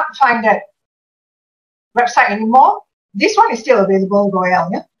 I can't find that website anymore. This one is still available,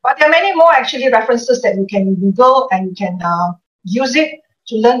 Royal, but there are many more actually references that you can Google and you can use it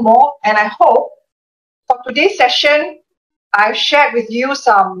to learn more. And I hope for today's session, I've shared with you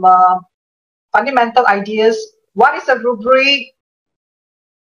some fundamental ideas. What is a rubric?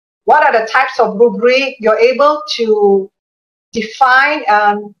 What are the types of rubric? You're able to define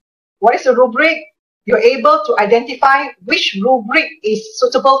what is a rubric. You're able to identify which rubric is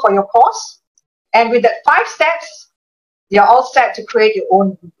suitable for your course. And with that 5 steps, you're all set to create your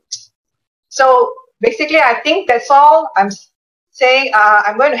own rubrics. So basically, I think that's all I'm saying.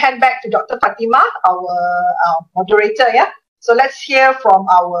 I'm going to hand back to Dr. Fatimah, our moderator. So let's hear from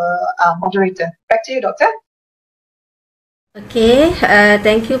our moderator. Back to you, Doctor. Okay,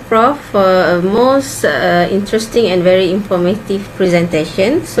 thank you, Prof, for a most interesting and very informative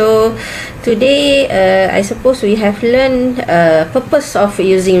presentation. So today, I suppose we have learned purpose of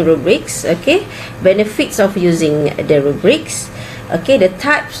using rubrics, okay, benefits of using the rubrics, okay, the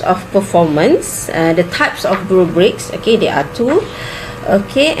types of performance, the types of rubrics, okay, there are 2.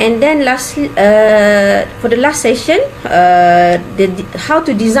 Okay, and then lastly, for the last session, how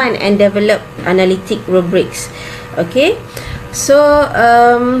to design and develop analytic rubrics. Okay, so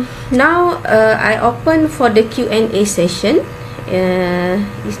now I open for the Q&A session.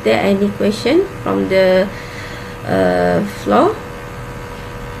 Is there any question from the floor?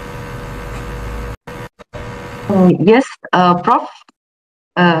 Yes, Prof.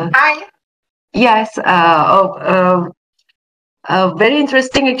 Hi. Yes, very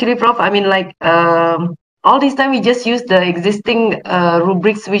interesting actually, Prof. I mean, like, all this time we just use the existing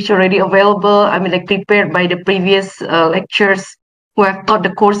rubrics which are already available. I mean, like prepared by the previous lectures who have taught the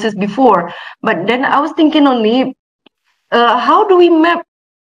courses before. But then I was thinking only, how do we map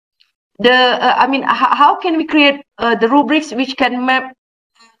the? I mean, how can we create the rubrics which can map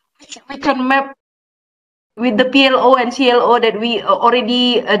with the PLO and CLO that we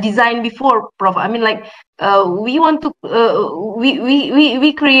already designed before, Prof. I mean, like, we want to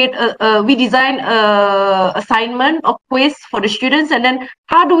we create we design assignment or quiz for the students, and then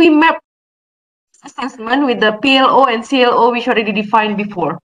how do we map assessment with the PLO and CLO which already defined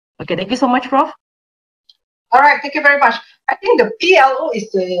before? Okay, thank you so much, Prof. All right, thank you very much. I think the PLO is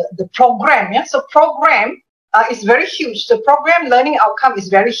the program. Yeah, so program is very huge. The program learning outcome is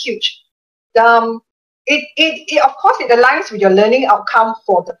very huge. It of course it aligns with your learning outcome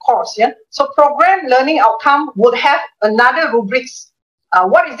for the course. Yeah, so program learning outcome would have another rubrics.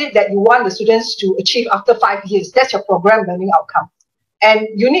 What is it that you want the students to achieve after 5 years? That's your program learning outcome, and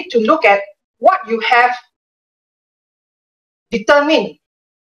you need to look at what you have determined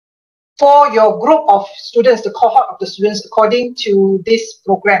for your group of students, the cohort of the students, according to this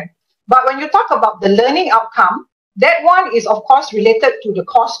program. But when you talk about the learning outcome, that one is of course related to the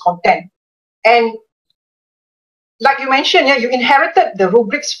course content. And like you mentioned, yeah, you inherited the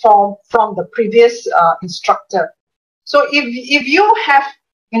rubrics from the previous instructor. So if you have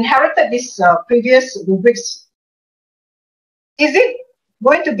inherited this previous rubrics, is it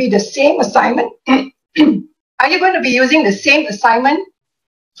going to be the same assignment? Are you going to be using the same assignment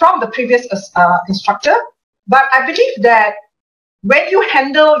from the previous instructor? But I believe that when you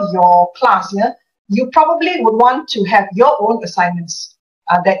handle your class, yeah, you probably would want to have your own assignments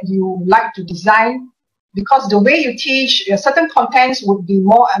that you like to design, because the way you teach, certain contents would be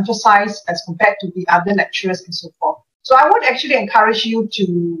more emphasized as compared to the other lecturers and so forth. So I would actually encourage you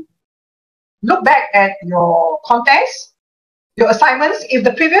to look back at your contents, your assignments. If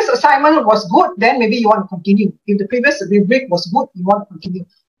the previous assignment was good, then maybe you want to continue. If the previous rubric was good, you want to continue.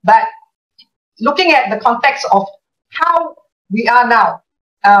 But looking at the context of how we are now,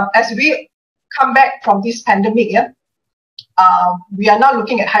 as we come back from this pandemic, yeah, we are now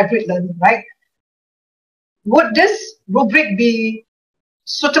looking at hybrid learning, right? Would this rubric be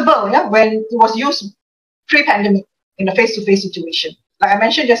suitable, yeah, when it was used pre-pandemic in a face-to-face situation? Like I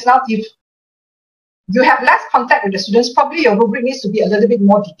mentioned just now, if you have less contact with the students, probably your rubric needs to be a little bit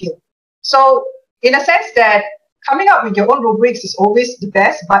more detailed. So in a sense that coming up with your own rubrics is always the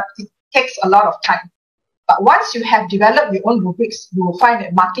best, but it takes a lot of time. But once you have developed your own rubrics, you will find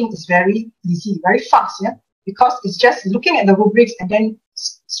that marking is very easy, very fast, yeah, because it's just looking at the rubrics and then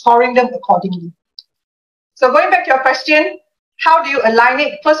scoring them accordingly. So going back to your question, how do you align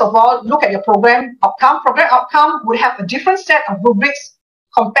it? First of all, look at your program outcome. Program outcome will have a different set of rubrics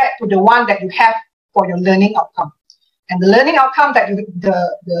compared to the one that you have for your learning outcome. And the learning outcome that you,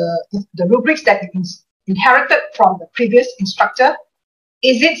 the rubrics that you inherited from the previous instructor,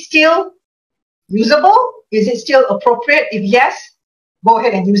 is it still usable? Is it still appropriate? If yes, go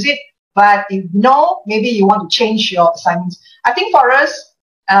ahead and use it. But if no, maybe you want to change your assignments. I think for us,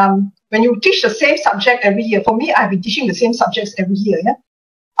 when you teach the same subject every year, for me, I've been teaching the same subjects every year. Yeah?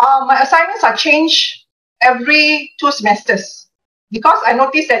 My assignments are changed every 2 semesters, because I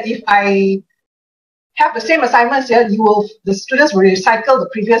noticed that if I have the same assignments, yeah, the students will recycle the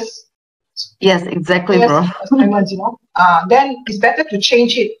previous. Yes, exactly, bro. Assignments, you know. Then it's better to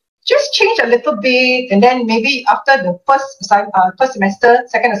change it. Just change a little bit, and then maybe after the first semester,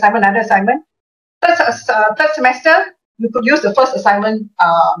 second assignment, another assignment. Third semester, you could use the first assignment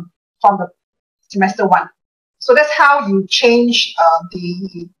from the semester 1. So that's how you change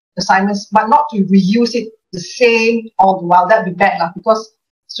the assignments, but not to reuse it the same all the while. That'd be bad, because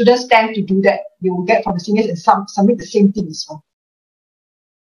students tend to do that. They will get from the seniors and submit the same thing as well.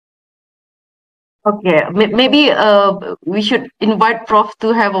 Okay, maybe we should invite Prof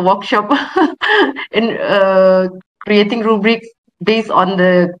to have a workshop in creating rubrics based on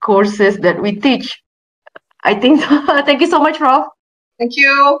the courses that we teach. I think so. Thank you so much, Prof. Thank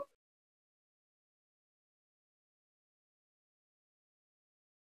you.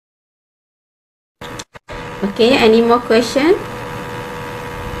 Okay, any more questions?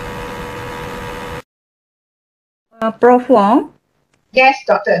 Prof Wong? Yes,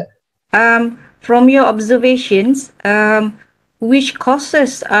 Doctor. from your observations, which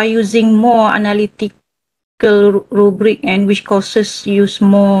courses are using more analytical rubric and which courses use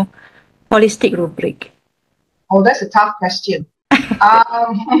more holistic rubric? Oh, that's a tough question.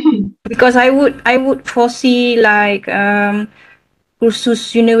 Because I would foresee like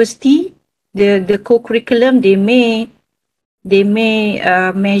Kursus University, the co-curriculum, they may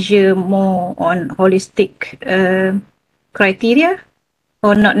measure more on holistic criteria,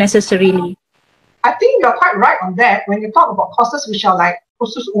 or not necessarily. I think you're quite right on that. When you talk about courses which are like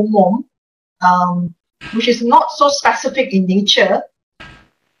kursus umum, which is not so specific in nature,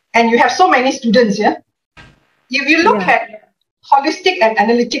 and you have so many students, yeah. If you look at holistic and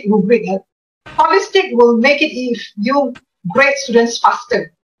analytic rubric, holistic will make it if you grade students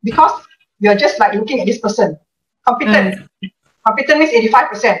faster because you're just like looking at this person. Competent. Competent means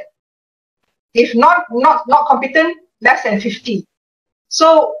 85%. If not competent, less than 50.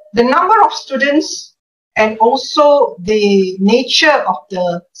 So the number of students and also the nature of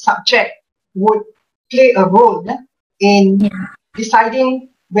the subject would play a role in deciding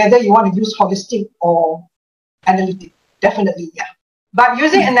whether you want to use holistic or analytic. Definitely, yeah. But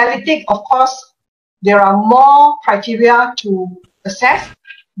using analytic, of course, there are more criteria to assess,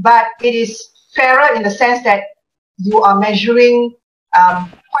 but it is fairer in the sense that you are measuring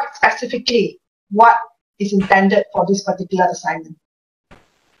quite specifically what is intended for this particular assignment.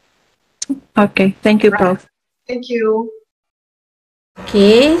 Okay, thank you, Prof. Thank you.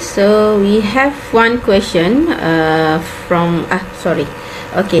 Okay, so we have one question from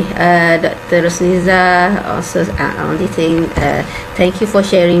Okay, Dr. Rosniza also only saying thank you for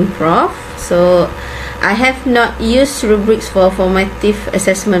sharing, Prof. So I have not used rubrics for formative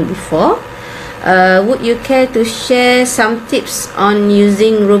assessment before. Would you care to share some tips on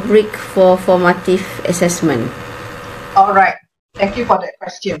using rubric for formative assessment? All right, thank you for that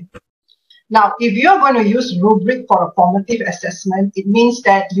question. Now, if you're going to use rubric for a formative assessment, it means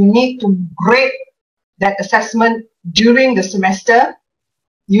that you need to grade that assessment during the semester.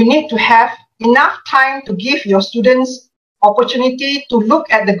 You need to have enough time to give your students opportunity to look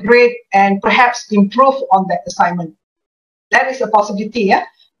at the grade and perhaps improve on that assignment. That is a possibility, yeah?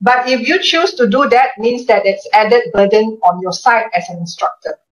 But if you choose to do that, means that it's added burden on your side as an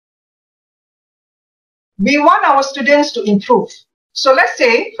instructor. We want our students to improve. So let's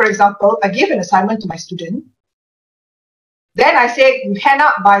say, for example, I give an assignment to my student. Then I say, you hand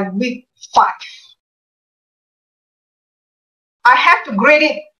up by week 5. I have to grade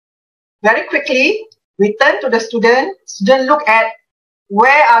it very quickly, return to the student look at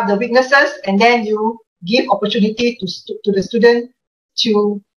where are the weaknesses, and then you give opportunity to the student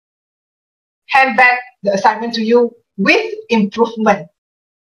to hand back the assignment to you with improvement.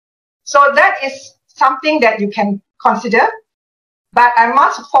 So that is something that you can consider. But I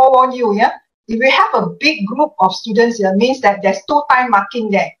must forewarn you, yeah, if you have a big group of students, it means that there's 2 time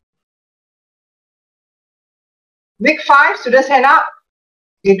marking there. Week 5, students hand up,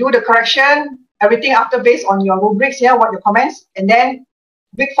 they do the correction, everything after based on your rubrics, yeah, what your comments, and then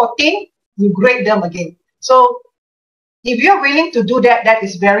week 14, you grade them again. So if you're willing to do that, that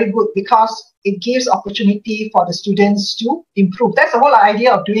is very good because it gives opportunity for the students to improve. That's the whole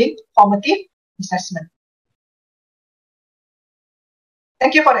idea of doing formative assessment.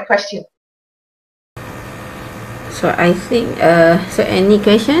 Thank you for that question. So I think, so any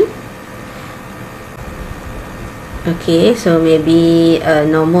question? Okay, so maybe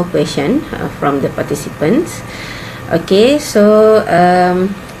no more question from the participants. Okay, so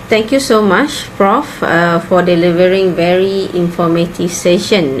thank you so much, Prof, for delivering very informative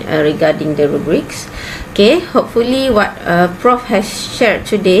session regarding the rubrics. Okay, hopefully what Prof has shared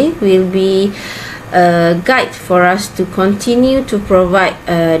today will be a guide for us to continue to provide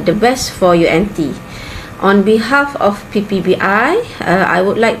the best for UNT. On behalf of PPBI, I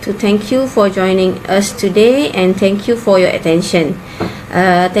would like to thank you for joining us today and thank you for your attention.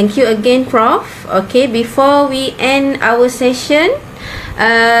 Thank you again, Prof. Okay, before we end our session,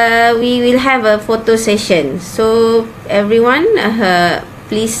 we will have a photo session. So everyone,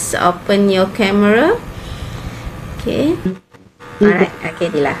 please open your camera. Okay. Alright, okay,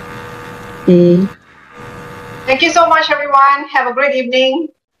 Dila. Thank you so much, everyone. Have a great evening.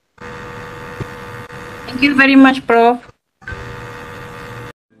 Thank you very much, Prof.